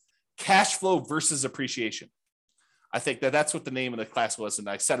cash flow versus appreciation. I think that's what the name of the class was, and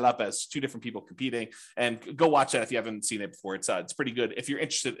I set it up as two different people competing. And go watch that if you haven't seen it before. It's pretty good if you're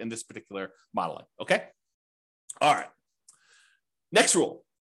interested in this particular modeling. Okay. All right. Next rule: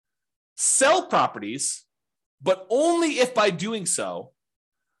 sell properties, but only if by doing so,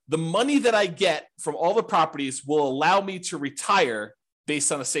 the money that I get from all the properties will allow me to retire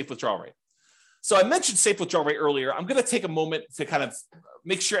based on a safe withdrawal rate. So I mentioned safe withdrawal rate earlier. I'm going to take a moment to kind of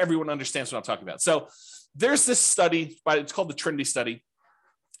make sure everyone understands what I'm talking about. So there's this study, it's called the Trinity study.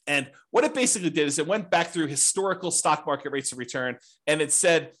 And what it basically did is it went back through historical stock market rates of return. And it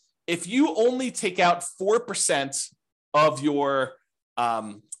said, if you only take out 4% of your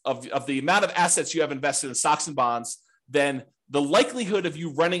of the amount of assets you have invested in stocks and bonds, then the likelihood of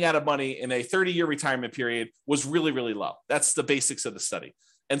you running out of money in a 30-year retirement period was really, really low. That's the basics of the study.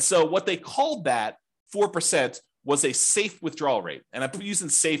 And so what they called that 4% was a safe withdrawal rate. And I'm using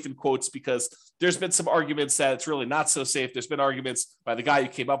safe in quotes because there's been some arguments that it's really not so safe. There's been arguments by the guy who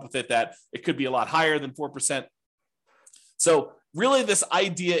came up with it that it could be a lot higher than 4%. So really this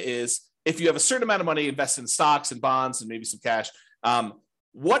idea is if you have a certain amount of money invested in stocks and bonds and maybe some cash,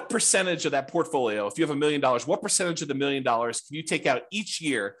 what percentage of that portfolio, if you have $1 million, what percentage of the $1 million can you take out each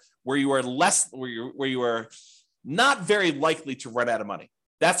year where you are where you are not very likely to run out of money?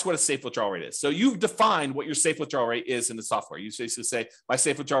 That's what a safe withdrawal rate is. So you've defined what your safe withdrawal rate is in the software. You basically say, my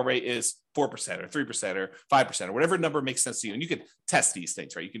safe withdrawal rate is 4% or 3% or 5% or whatever number makes sense to you. And you can test these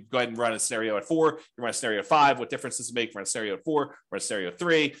things, right? You can go ahead and run a scenario at 4, you can run a scenario at 5. What difference does it make? Run a scenario at 4, run a scenario at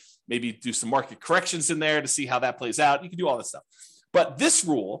 3, maybe do some market corrections in there to see how that plays out. You can do all this stuff. But this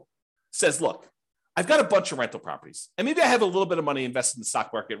rule says, look, I've got a bunch of rental properties, and maybe I have a little bit of money invested in the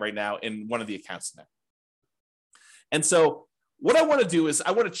stock market right now in one of the accounts in there. And so what I want to do is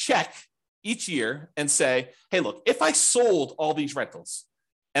I want to check each year and say, hey, look, if I sold all these rentals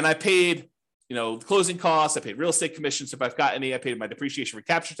and I paid, closing costs, I paid real estate commissions if I've got any, I paid my depreciation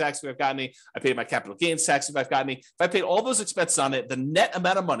recapture tax if I've got any, I paid my capital gains tax if I've got any, if I paid all those expenses on it, the net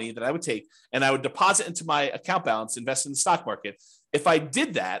amount of money that I would take and I would deposit into my account balance, invest in the stock market. If I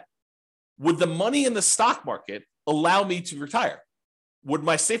did that, would the money in the stock market allow me to retire? Would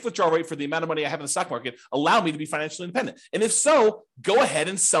my safe withdrawal rate for the amount of money I have in the stock market allow me to be financially independent? And if so, go ahead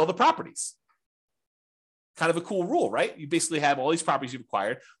and sell the properties. Kind of a cool rule, right? You basically have all these properties you've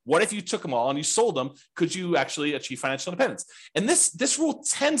acquired. What if you took them all and you sold them? Could you actually achieve financial independence? And this rule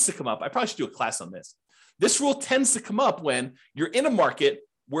tends to come up. I probably should do a class on this. This rule tends to come up when you're in a market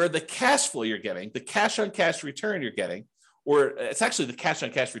where the cash flow you're getting, the cash on cash return you're getting, or it's actually the cash on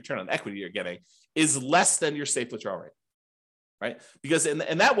cash return on equity you're getting, is less than your safe withdrawal rate. Right? Because in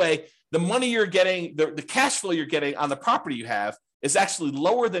that way, the money you're getting, the cash flow you're getting on the property you have is actually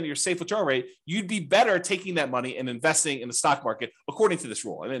lower than your safe withdrawal rate. You'd be better taking that money and investing in the stock market according to this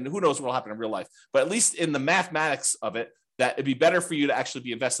rule. And then who knows what will happen in real life. But at least in the mathematics of it, that it'd be better for you to actually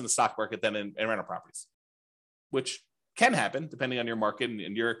be investing in the stock market than in rental properties, which can happen depending on your market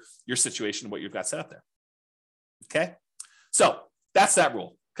and your situation and what you've got set up there. Okay? So that's that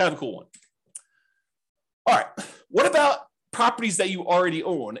rule. Kind of a cool one. All right. What about properties that you already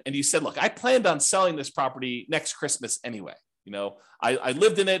own? And you said, look, I planned on selling this property next Christmas anyway. I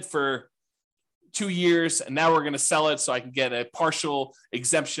lived in it for 2 years and now we're going to sell it so I can get a partial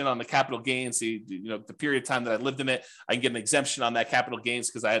exemption on the capital gains. The period of time that I lived in it, I can get an exemption on that capital gains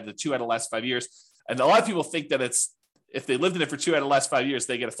because I had the 2 out of the last 5 years. And a lot of people think that if they lived in it for 2 out of the last 5 years,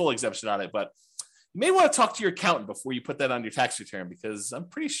 they get a full exemption on it. But you may want to talk to your accountant before you put that on your tax return, because I'm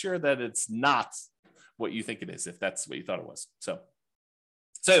pretty sure that it's not what you think it is, if that's what you thought it was. So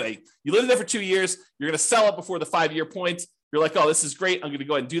anyway, you lived there for 2 years. You're going to sell it before the 5-year point. You're like, oh, this is great. I'm going to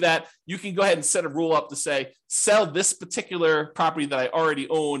go ahead and do that. You can go ahead and set a rule up to say, sell this particular property that I already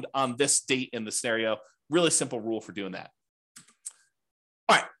owned on this date in the scenario. Really simple rule for doing that.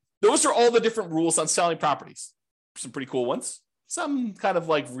 All right. Those are all the different rules on selling properties. Some pretty cool ones. Some kind of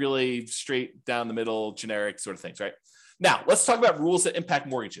like really straight down the middle, generic sort of things, right? Now, let's talk about rules that impact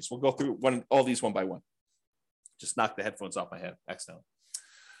mortgages. We'll go through all these one by one. Just knocked the headphones off my head accidentally.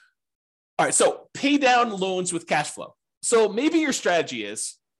 All right, so pay down loans with cash flow. So maybe your strategy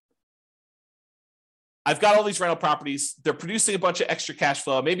is, I've got all these rental properties. They're producing a bunch of extra cash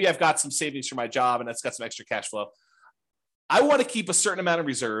flow. Maybe I've got some savings for my job and that's got some extra cash flow. I want to keep a certain amount of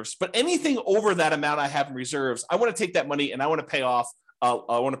reserves, but anything over that amount I have in reserves, I want to take that money and I want to pay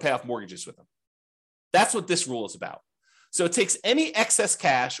off mortgages with them. That's what this rule is about. So it takes any excess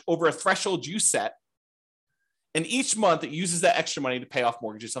cash over a threshold you set, and each month it uses that extra money to pay off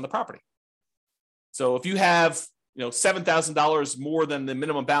mortgages on the property. So if you have $7,000 more than the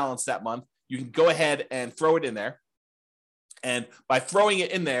minimum balance that month, you can go ahead and throw it in there. And by throwing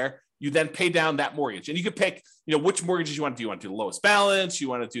it in there, you then pay down that mortgage. And you can pick, which mortgages you want to do. You want to do the lowest balance, you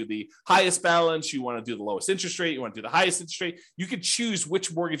want to do the highest balance, you want to do the lowest interest rate, you want to do the highest interest rate. You can choose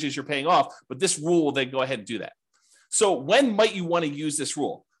which mortgages you're paying off, but this rule will then go ahead and do that. So when might you want to use this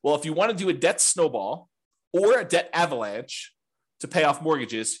rule? Well, if you want to do a debt snowball or a debt avalanche to pay off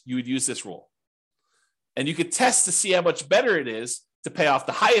mortgages, you would use this rule. And you could test to see how much better it is to pay off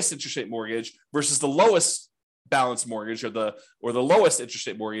the highest interest rate mortgage versus the lowest balance mortgage or the lowest interest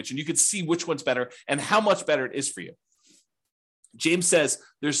rate mortgage. And you could see which one's better and how much better it is for you. James says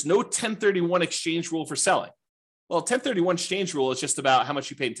there's no 1031 exchange rule for selling. Well, 1031 exchange rule is just about how much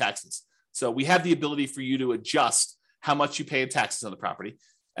you pay in taxes. So we have the ability for you to adjust how much you pay in taxes on the property.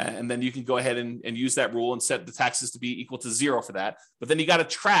 And then you can go ahead and use that rule and set the taxes to be equal to 0 for that. But then you got to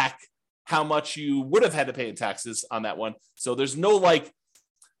track how much you would have had to pay in taxes on that one. So there's no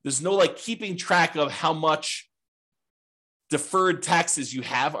keeping track of how much deferred taxes you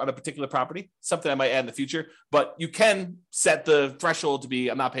have on a particular property, something I might add in the future, but you can set the threshold to be,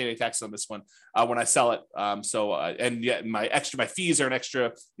 I'm not paying any taxes on this one when I sell it. And yet my fees are an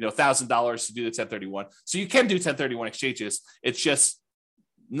extra, $1,000 to do the 1031. So you can do 1031 exchanges. It's just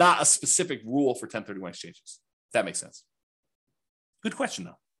not a specific rule for 1031 exchanges. If that makes sense. Good question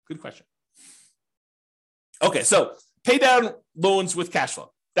though. Good question. Okay. So pay down loans with cash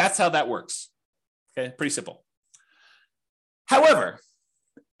flow. That's how that works. Okay. Pretty simple. However,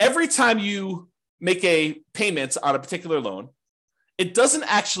 every time you make a payment on a particular loan, it doesn't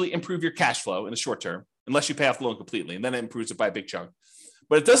actually improve your cash flow in the short term, unless you pay off the loan completely, and then it improves it by a big chunk.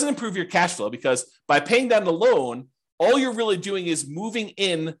 But it doesn't improve your cash flow because by paying down the loan, all you're really doing is moving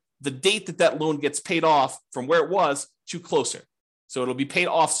in the date that loan gets paid off from where it was to closer. So it'll be paid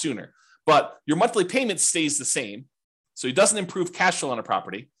off sooner. But your monthly payment stays the same. So it doesn't improve cash flow on a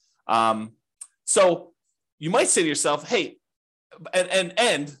property. So you might say to yourself, hey,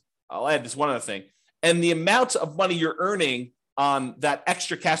 and I'll add this one other thing. And the amount of money you're earning on that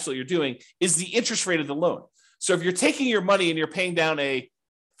extra cash flow you're doing is the interest rate of the loan. So if you're taking your money and you're paying down a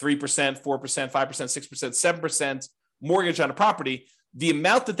 3%, 4%, 5%, 6%, 7% mortgage on a property, the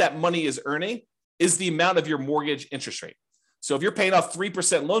amount that money is earning is the amount of your mortgage interest rate. So if you're paying off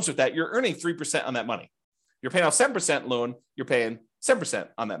 3% loans with that, you're earning 3% on that money. You're paying off 7% loan, you're paying 7%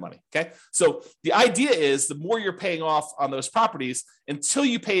 on that money. Okay. So the idea is the more you're paying off on those properties until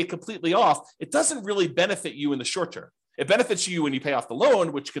you pay it completely off, it doesn't really benefit you in the short term. It benefits you when you pay off the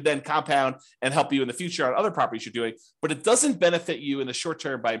loan, which could then compound and help you in the future on other properties you're doing, but it doesn't benefit you in the short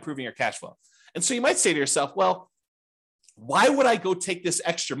term by improving your cash flow. And so you might say to yourself, well, why would I go take this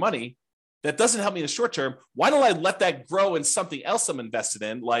extra money that doesn't help me in the short term? Why don't I let that grow in something else I'm invested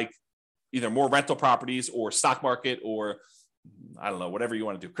in, like either more rental properties or stock market or I don't know, whatever you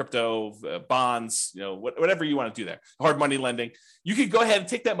want to do, crypto, bonds, whatever you want to do there, hard money lending. You could go ahead and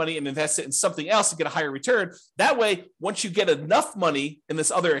take that money and invest it in something else and get a higher return. That way, once you get enough money in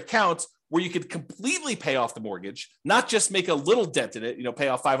this other account where you could completely pay off the mortgage, not just make a little dent in it, pay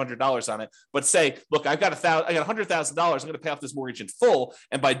off $500 on it, but say, look, I got $100,000. I'm going to pay off this mortgage in full.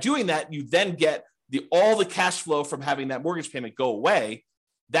 And by doing that, you then get all the cash flow from having that mortgage payment go away.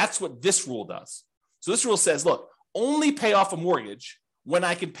 That's what this rule does. So this rule says, look, only pay off a mortgage when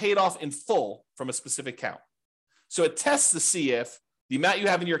I can pay it off in full from a specific account. So it tests to see if the amount you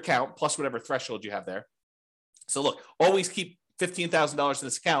have in your account plus whatever threshold you have there. So look, always keep $15,000 in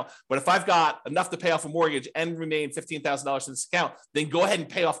this account. But if I've got enough to pay off a mortgage and remain $15,000 in this account, then go ahead and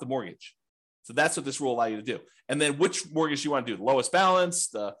pay off the mortgage. So that's what this rule allows you to do. And then which mortgage you want to do, the lowest balance,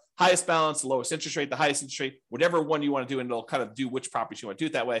 the highest balance, the lowest interest rate, the highest interest rate, whatever one you want to do, and it'll kind of do which properties you want to do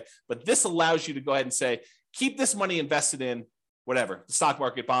it that way. But this allows you to go ahead and say, keep this money invested in whatever, the stock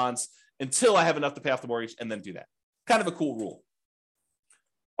market, bonds, until I have enough to pay off the mortgage, and then do that. Kind of a cool rule.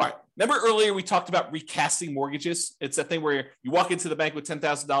 All right. Remember earlier we talked about recasting mortgages? It's that thing where you walk into the bank with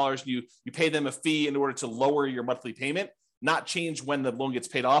 $10,000, you pay them a fee in order to lower your monthly payment, not change when the loan gets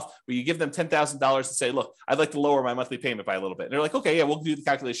paid off, but you give them $10,000 and say, look, I'd like to lower my monthly payment by a little bit. And they're like, okay, yeah, we'll do the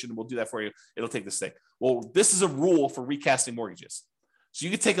calculation. We'll do that for you. It'll take this thing. Well, this is a rule for recasting mortgages. So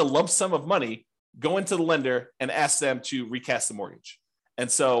you could take a lump sum of money, go into the lender and ask them to recast the mortgage.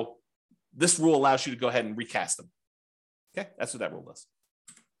 And so this rule allows you to go ahead and recast them. Okay, that's what that rule does.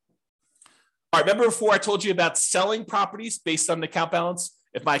 All right, remember before I told you about selling properties based on the account balance?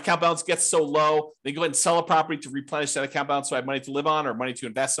 If my account balance gets so low, then go ahead and sell a property to replenish that account balance so I have money to live on or money to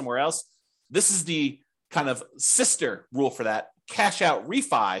invest somewhere else. This is the kind of sister rule for that, cash out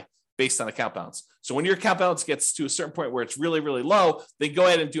refi based on account balance. So when your account balance gets to a certain point where it's really, really low, then go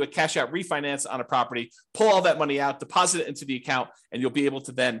ahead and do a cash out refinance on a property, pull all that money out, deposit it into the account, and you'll be able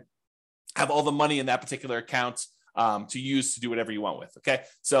to then have all the money in that particular account to use to do whatever you want with. Okay.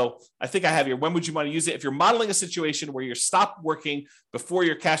 So I think I have here, when would you want to use it? If you're modeling a situation where you're stopped working before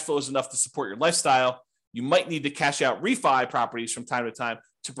your cash flow is enough to support your lifestyle, you might need to cash out refi properties from time to time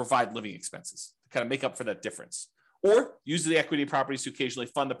to provide living expenses to kind of make up for that difference. Or use the equity properties to occasionally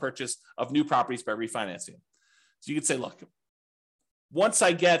fund the purchase of new properties by refinancing. So you could say, look, once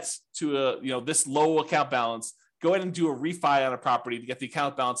I get to this low account balance, go ahead and do a refi on a property to get the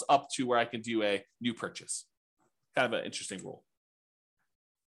account balance up to where I can do a new purchase. Kind of an interesting rule.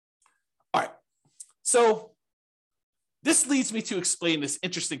 All right. So this leads me to explain this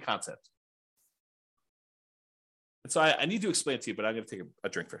interesting concept. And so I need to explain it to you, but I'm going to take a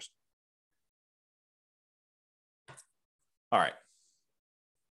drink first. All right.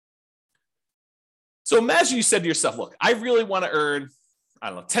 So imagine you said to yourself, look, I really want to earn,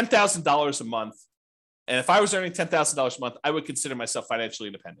 $10,000 a month. And if I was earning $10,000 a month, I would consider myself financially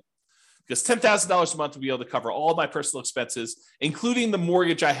independent. Because $10,000 a month would be able to cover all my personal expenses, including the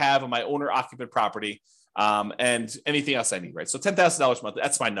mortgage I have on my owner-occupant property, and anything else I need, right? So $10,000 a month,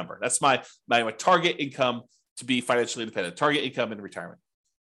 that's my number. That's my target income to be financially independent, target income in retirement.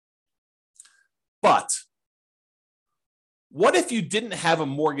 But what if you didn't have a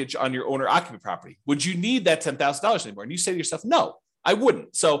mortgage on your owner-occupant property? Would you need that $10,000 anymore? And you say to yourself, no, I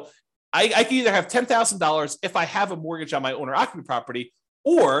wouldn't. So I can either have $10,000 if I have a mortgage on my owner-occupant property,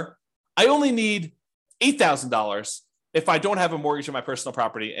 or I only need $8,000 if I don't have a mortgage on my personal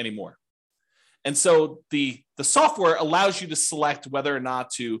property anymore. And so the software allows you to select whether or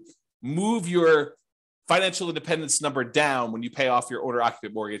not to move your financial independence number down when you pay off your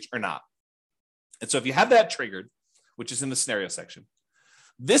owner-occupant mortgage or not. And so if you have that triggered, which is in the scenario section,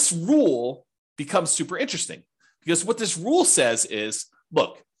 this rule becomes super interesting, because what this rule says is,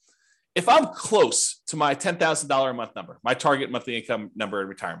 look, if I'm close to my $10,000 a month number, my target monthly income number in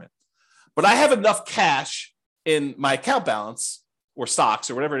retirement, but I have enough cash in my account balance or stocks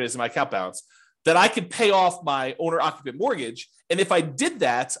or whatever it is in my account balance that I could pay off my owner-occupant mortgage. And if I did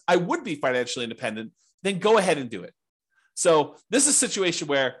that, I would be financially independent. Then go ahead and do it. So this is a situation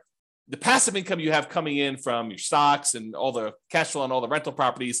where the passive income you have coming in from your stocks and all the cash flow on all the rental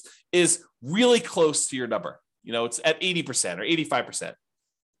properties is really close to your number. It's at 80% or 85%.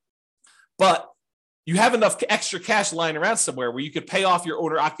 But you have enough extra cash lying around somewhere where you could pay off your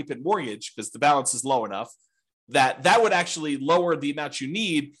owner-occupant mortgage because the balance is low enough that would actually lower the amount you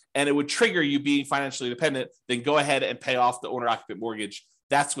need, and it would trigger you being financially independent. Then go ahead and pay off the owner-occupant mortgage.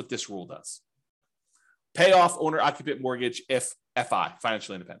 That's what this rule does. Pay off owner-occupant mortgage if FI,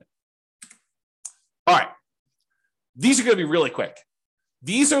 financially independent. All right. These are going to be really quick.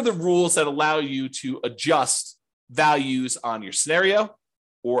 These are the rules that allow you to adjust values on your scenario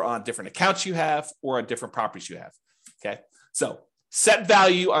or on different accounts you have or on different properties you have. Okay. So set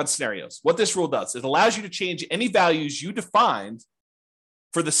value on scenarios. What this rule does, it allows you to change any values you defined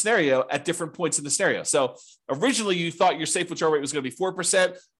for the scenario at different points in the scenario. So originally you thought your safe withdrawal rate was going to be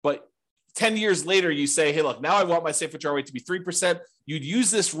 4%, but 10 years later you say, hey, look, now I want my safe withdrawal rate to be 3%. You'd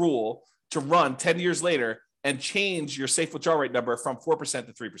use this rule to run 10 years later and change your safe withdrawal rate number from 4%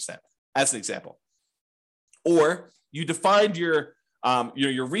 to 3%, as an example. Or you defined your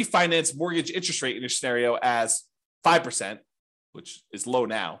refinance mortgage interest rate in your scenario as 5%, which is low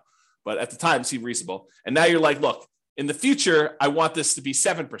now, but at the time seemed reasonable. And now you're like, look, in the future, I want this to be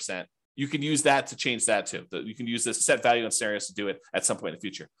 7%. You can use that to change that too. You can use this set value on scenarios to do it at some point in the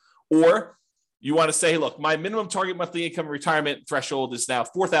future. Or you want to say, look, my minimum target monthly income retirement threshold is now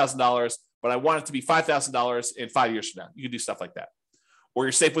 $4,000, but I want it to be $5,000 in 5 years from now. You can do stuff like that. Or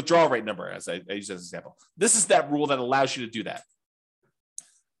your safe withdrawal rate number, as I use as an example. This is that rule that allows you to do that.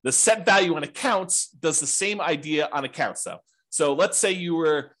 The set value on accounts does the same idea on accounts, though. So let's say you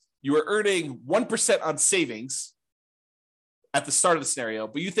were earning 1% on savings at the start of the scenario,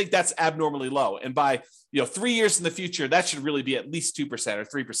 but you think that's abnormally low. And by 3 years in the future, that should really be at least 2% or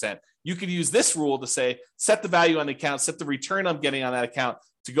 3%. You could use this rule to say, set the value on the account, set the return I'm getting on that account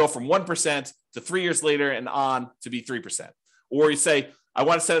to go from 1% to 3 years later and on to be 3%. Or you say, I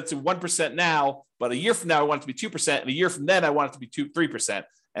want to set it to 1% now, but a year from now, I want it to be 2%. And a year from then, I want it to be 3%.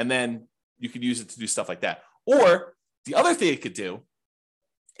 And then you could use it to do stuff like that. Or the other thing it could do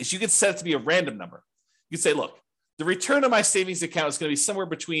is you could set it to be a random number. You could say, look, the return on my savings account is going to be somewhere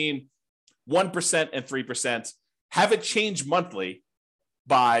between 1% and 3%. Have it change monthly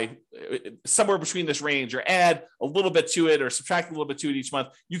by somewhere between this range, or add a little bit to it or subtract a little bit to it each month.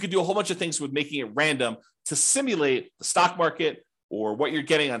 You could do a whole bunch of things with making it random to simulate the stock market or what you're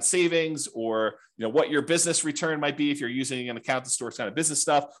getting on savings, or what your business return might be if you're using an account to store kind of business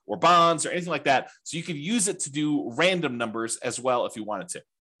stuff or bonds or anything like that. So you could use it to do random numbers as well if you wanted to.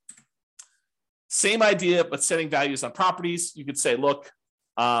 Same idea, but setting values on properties. You could say, look,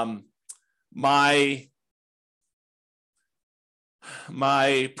 my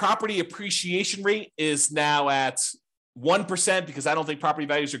property appreciation rate is now at 1% because I don't think property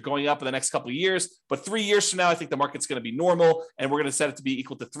values are going up in the next couple of years. But 3 years from now, I think the market's going to be normal, and we're going to set it to be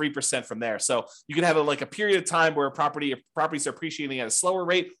equal to 3% from there. So you can have a period of time where properties are appreciating at a slower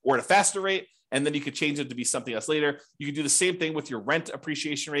rate or at a faster rate, and then you could change it to be something else later. You can do the same thing with your rent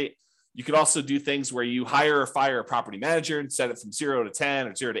appreciation rate. You could also do things where you hire or fire a property manager and set it from 0 to 10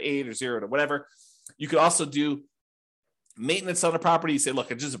 or 0 to 8 or 0 to whatever. You could also do maintenance on a property. You say,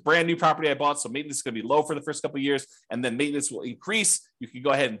 look, it's just a brand new property I bought, so maintenance is going to be low for the first couple of years, and then maintenance will increase. You can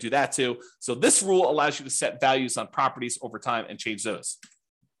go ahead and do that too. So this rule allows you to set values on properties over time and change those.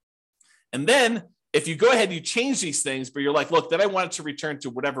 And then if you go ahead and you change these things, but you're like, look, then I want it to return to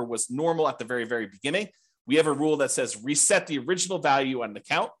whatever was normal at the very, very beginning, we have a rule that says reset the original value on an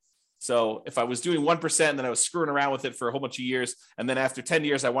account. So if I was doing 1% and then I was screwing around with it for a whole bunch of years, and then after 10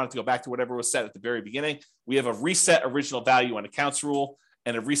 years, I wanted to go back to whatever was set at the very beginning, we have a reset original value on accounts rule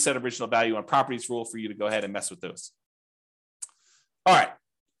and a reset original value on properties rule for you to go ahead and mess with those. All right.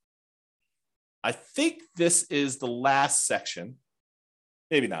 I think this is the last section.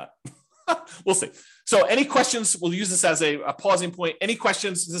 Maybe not. We'll see. So any questions? We'll use this as a pausing point. Any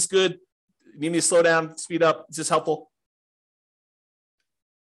questions? Is this good? Need me to slow down, speed up? Is this helpful?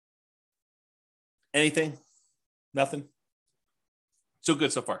 Anything? Nothing? So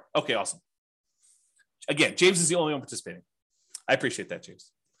good so far. Okay, awesome. Again, James is the only one participating. I appreciate that, James.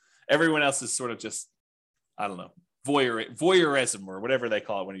 Everyone else is sort of just, I don't know, voyeurism or whatever they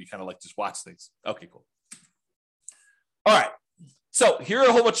call it when you kind of just watch things. Okay, cool. All right. So here are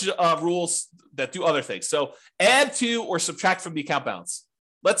a whole bunch of rules that do other things. So add to or subtract from the account balance.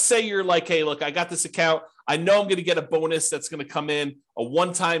 Let's say you're like, hey, look, I got this account. I know I'm going to get a bonus that's going to come in, a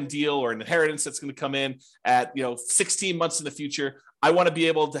one-time deal or an inheritance that's going to come in at 16 months in the future. I want to be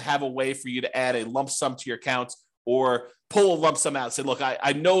able to have a way for you to add a lump sum to your account or pull a lump sum out and say, look,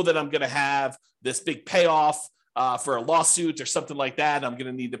 I know that I'm going to have this big payoff for a lawsuit or something like that. I'm going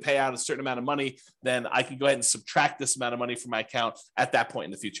to need to pay out a certain amount of money. Then I can go ahead and subtract this amount of money from my account at that point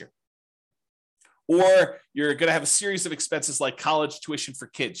in the future. Or you're going to have a series of expenses like college tuition for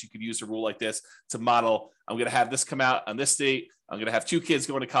kids. You could use a rule like this to model, I'm going to have this come out on this date. I'm going to have 2 kids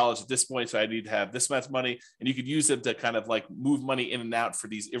going to college at this point, so I need to have this much money. And you could use them to kind of move money in and out for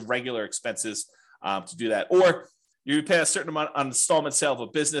these irregular expenses to do that. Or you pay a certain amount on installment sale of a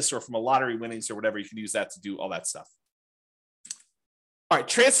business or from a lottery winnings or whatever. You can use that to do all that stuff. All right,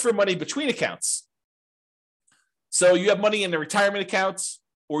 transfer money between accounts. So you have money in the retirement accounts,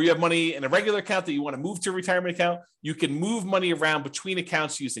 or you have money in a regular account that you want to move to a retirement account. You can move money around between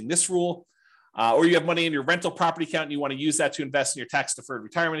accounts using this rule. Or you have money in your rental property account and you want to use that to invest in your tax-deferred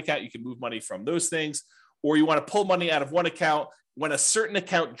retirement account. You can move money from those things. Or you want to pull money out of one account when a certain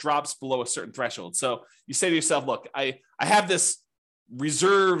account drops below a certain threshold. So you say to yourself, look, I have this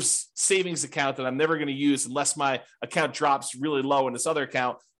reserves savings account that I'm never going to use unless my account drops really low in this other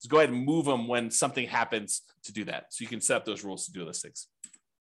account. Just go ahead and move them when something happens to do that. So you can set up those rules to do those things.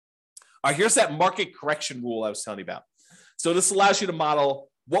 All right, here's that market correction rule I was telling you about. So this allows you to model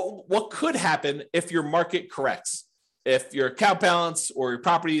what could happen if your market corrects. If your account balance or your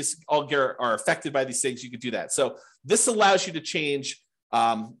properties all are affected by these things, you could do that. So this allows you to change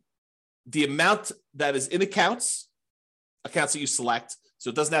the amount that is in accounts that you select.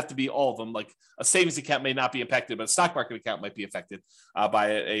 So it doesn't have to be all of them. Like a savings account may not be impacted, but a stock market account might be affected by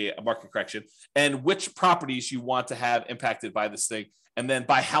a market correction. And which properties you want to have impacted by this thing, and then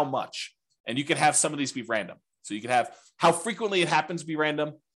by how much. And you can have some of these be random. So you can have how frequently it happens be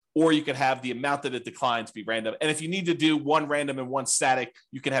random, or you could have the amount that it declines be random. And if you need to do one random and one static,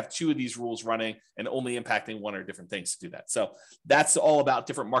 you can have 2 of these rules running and only impacting one or different things to do that. So that's all about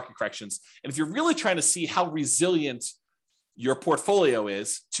different market corrections. And if you're really trying to see how resilient your portfolio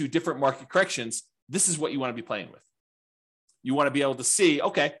is to different market corrections, this is what you want to be playing with. You want to be able to see,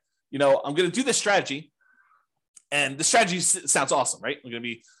 okay, I'm going to do this strategy. And the strategy sounds awesome, right? I'm going to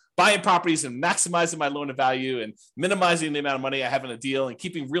be buying properties and maximizing my loan to value and minimizing the amount of money I have in a deal and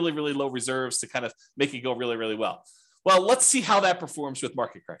keeping really, really low reserves to kind of make it go really, really well. Well, let's see how that performs with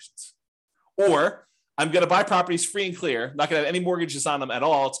market corrections. Or I'm going to buy properties free and clear, not going to have any mortgages on them at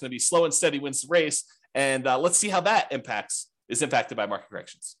all. It's going to be slow and steady wins the race. And let's see how that is impacted by market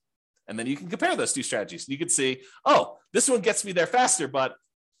corrections. And then you can compare those 2 strategies. You can see, oh, this one gets me there faster, but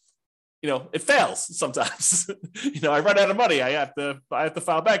it fails sometimes. I run out of money. I have to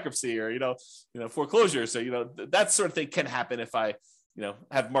file bankruptcy or, foreclosure. So, that sort of thing can happen if I,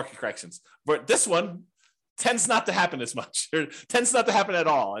 have market corrections. But this one, tends not to happen as much, or tends not to happen at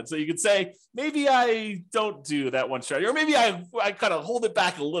all. And so you could say, maybe I don't do that one strategy, or maybe I kind of hold it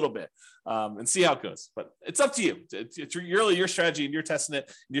back a little bit and see how it goes. But it's up to you. It's really your strategy, and you're testing it,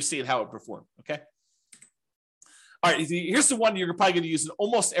 and you're seeing how it performs. Okay. All right, here's the one you're probably going to use in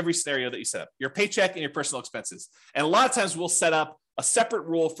almost every scenario that you set up: your paycheck and your personal expenses. And a lot of times we'll set up a separate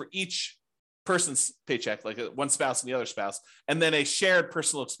rule for each person's paycheck, like one spouse and the other spouse, and then a shared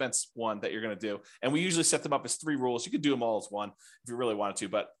personal expense one that you're going to do. And we usually set them up as 3 rules. You could do them all as one if you really wanted to,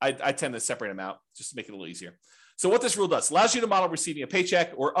 but I tend to separate them out just to make it a little easier. So what this rule does, allows you to model receiving a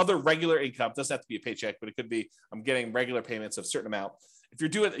paycheck or other regular income. It doesn't have to be a paycheck, but it could be, I'm getting regular payments of a certain amount. If you're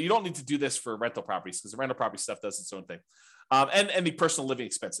doing, you don't need to do this for rental properties because the rental property stuff does its own thing. And the personal living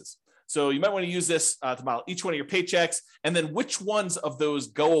expenses. So you might want to use this to model each one of your paychecks, and then which ones of those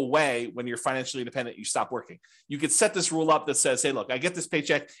go away when you're financially independent, you stop working. You could set this rule up that says, hey, look, I get this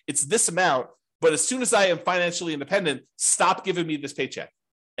paycheck, it's this amount, but as soon as I am financially independent, stop giving me this paycheck.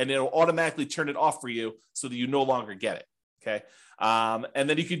 And it'll automatically turn it off for you so that you no longer get it, okay? And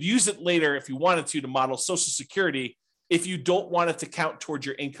then you could use it later if you wanted to model Social Security if you don't want it to count towards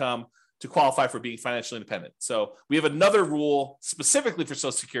your income to qualify for being financially independent. So we have another rule specifically for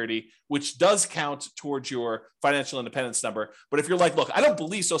Social Security, which does count towards your financial independence number. But if you're like, look, I don't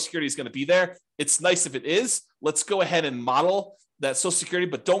believe Social Security is going to be there, it's nice if it is. Let's go ahead and model that Social Security,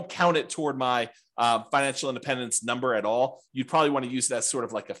 but don't count it toward my financial independence number at all. You'd probably want to use that as sort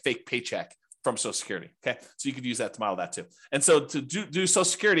of like a fake paycheck from Social Security. Okay. So you could use that to model that too. And so to do Social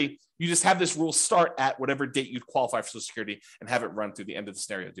Security, you just have this rule start at whatever date you'd qualify for Social Security and have it run through the end of the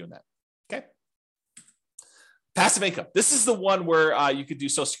scenario doing that. Okay. Passive income. This is the one where you could do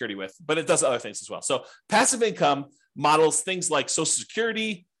Social Security with, but it does other things as well. So passive income models things like Social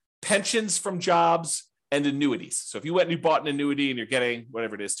Security, pensions from jobs, and annuities. So if you went and you bought an annuity and you're getting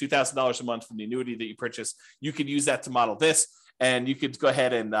whatever it is, $2,000 a month from the annuity that you purchased, you could use that to model this. And you could go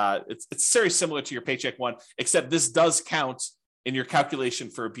ahead and it's very similar to your paycheck one, except this does count in your calculation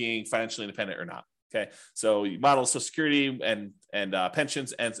for being financially independent or not. Okay, so you model Social Security and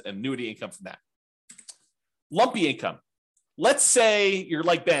pensions and annuity income from that. Lumpy income. Let's say you're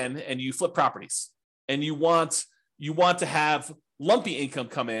like Ben and you flip properties and you want to have lumpy income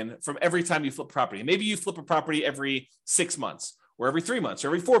come in from every time you flip property. Maybe you flip a property every 6 months or every 3 months or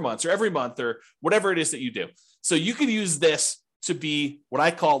every 4 months or every month or whatever it is that you do. So you could use this to be what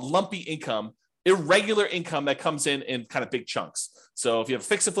I call lumpy income, irregular income that comes in kind of big chunks. So if you have a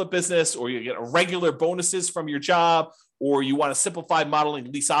fix and flip business, or you get irregular bonuses from your job, or you want to simplify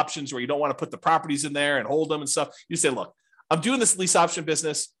modeling lease options where you don't want to put the properties in there and hold them and stuff, you say, look, I'm doing this lease option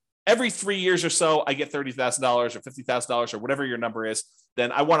business. Every 3 years or so, I get $30,000 or $50,000 or whatever your number is.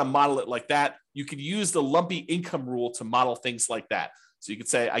 Then I want to model it like that. You could use the lumpy income rule to model things like that. So you could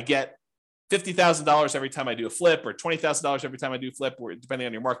say, I get $50,000 every time I do a flip, or $20,000 every time I do a flip, or depending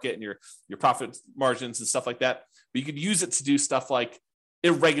on your market and your profit margins and stuff like that. But you could use it to do stuff like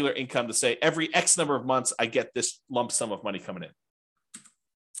irregular income to say every X number of months, I get this lump sum of money coming in.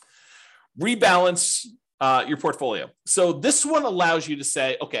 Rebalance your portfolio. So this one allows you to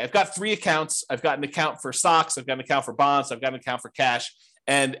say, okay, I've got 3 accounts. I've got an account for stocks. I've got an account for bonds. I've got an account for cash.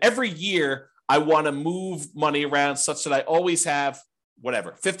 And every year I want to move money around such that I always have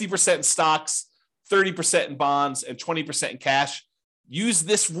whatever, 50% in stocks, 30% in bonds, and 20% in cash. Use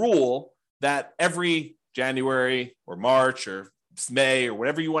this rule that every January or March or May or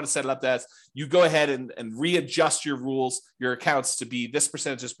whatever you want to set it up as, you go ahead and readjust your rules, your accounts to be this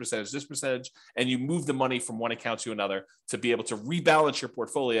percentage, this percentage, this percentage, and you move the money from one account to another to be able to rebalance your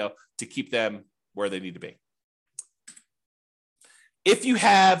portfolio to keep them where they need to be. If you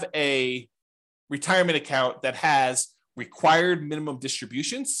have a retirement account that has required minimum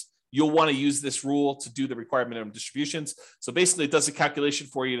distributions, you'll want to use this rule to do the required minimum distributions. So basically it does a calculation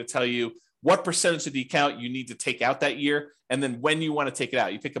for you to tell you what percentage of the account you need to take out that year, and then when you want to take it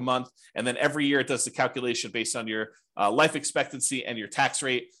out. You pick a month, and then every year it does the calculation based on your life expectancy and your tax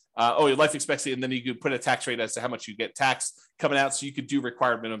rate. Your life expectancy, and then you could put a tax rate as to how much you get taxed coming out, so you could do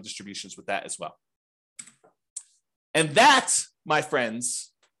required minimum distributions with that as well. And that, my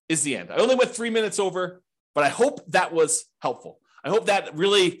friends, is the end. I only went 3 minutes over, but I hope that was helpful. I hope that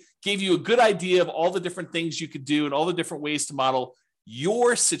really gave you a good idea of all the different things you could do and all the different ways to model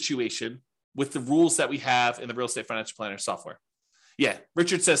your situation with the rules that we have in the Real Estate Financial Planner software. Yeah,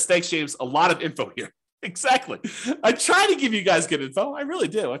 Richard says, thanks, James. A lot of info here. Exactly. I try to give you guys good info. I really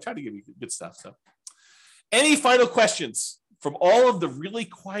do. I try to give you good stuff. So, any final questions from all of the really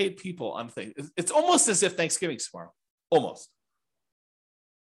quiet people on the thing? It's almost as if Thanksgiving's tomorrow. Almost.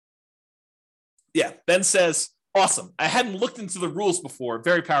 Yeah, Ben says, awesome. I hadn't looked into the rules before.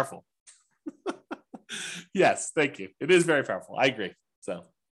 Very powerful. Yes, thank you. It is very powerful. I agree. So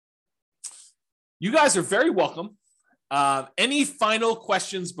you guys are very welcome. Any final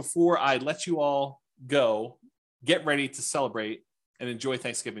questions before I let you all go? Get ready to celebrate and enjoy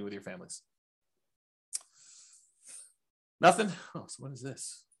Thanksgiving with your families. Nothing? Oh, so what is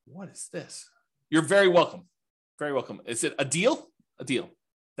this? What is this? You're very welcome. Very welcome. Is it a deal? A deal.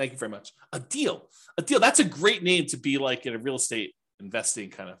 Thank you very much. A deal. A deal. That's a great name to be like in a real estate investing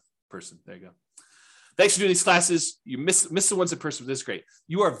kind of person. There you go. Thanks for doing these classes. You miss the ones in person, but this is great.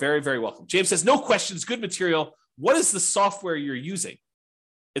 You are very, very welcome. James says, no questions, good material. What is the software you're using?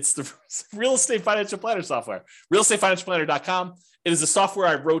 It's the Real Estate Financial Planner software, realestatefinancialplanner.com. It is a software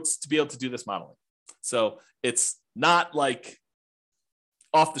I wrote to be able to do this modeling. So it's not like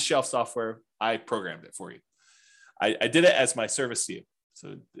off-the-shelf software. I programmed it for you. I did it as my service to you.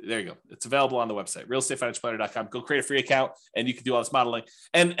 So there you go. It's available on the website, realestatefinancialplanner.com. Go create a free account and you can do all this modeling.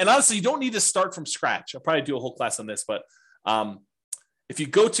 And honestly, you don't need to start from scratch. I'll probably do a whole class on this, but if you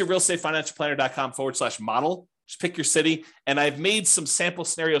go to realestatefinancialplanner.com/model, just pick your city. And I've made some sample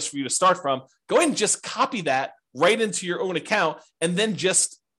scenarios for you to start from. Go ahead and just copy that right into your own account and then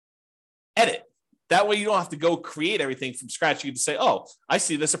just edit. That way you don't have to go create everything from scratch. You can say, oh, I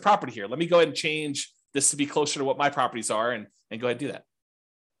see there's a property here. Let me go ahead and change this to be closer to what my properties are and go ahead and do that.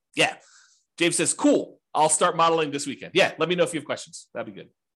 Yeah. James says, cool. I'll start modeling this weekend. Yeah. Let me know if you have questions. That'd be good.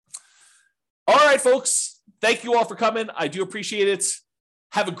 All right, folks. Thank you all for coming. I do appreciate it.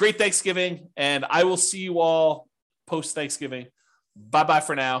 Have a great Thanksgiving, and I will see you all post-Thanksgiving. Bye-bye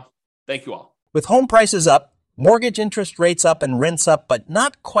for now. Thank you all. With home prices up, mortgage interest rates up, and rents up, but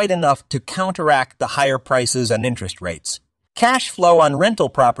not quite enough to counteract the higher prices and interest rates, cash flow on rental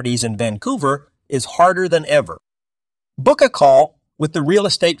properties in Vancouver is harder than ever. Book a call with the Real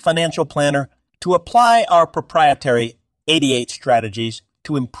Estate Financial Planner to apply our proprietary 88 strategies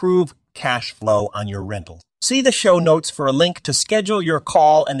to improve cash flow on your rentals. See the show notes for a link to schedule your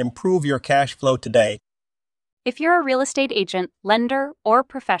call and improve your cash flow today. If you're a real estate agent, lender, or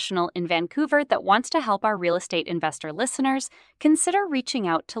professional in Vancouver that wants to help our real estate investor listeners, consider reaching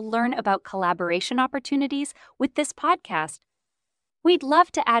out to learn about collaboration opportunities with this podcast. We'd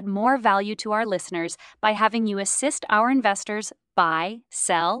love to add more value to our listeners by having you assist our investors buy,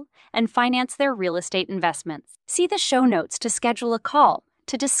 sell, and finance their real estate investments. See the show notes to schedule a call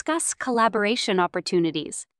to discuss collaboration opportunities.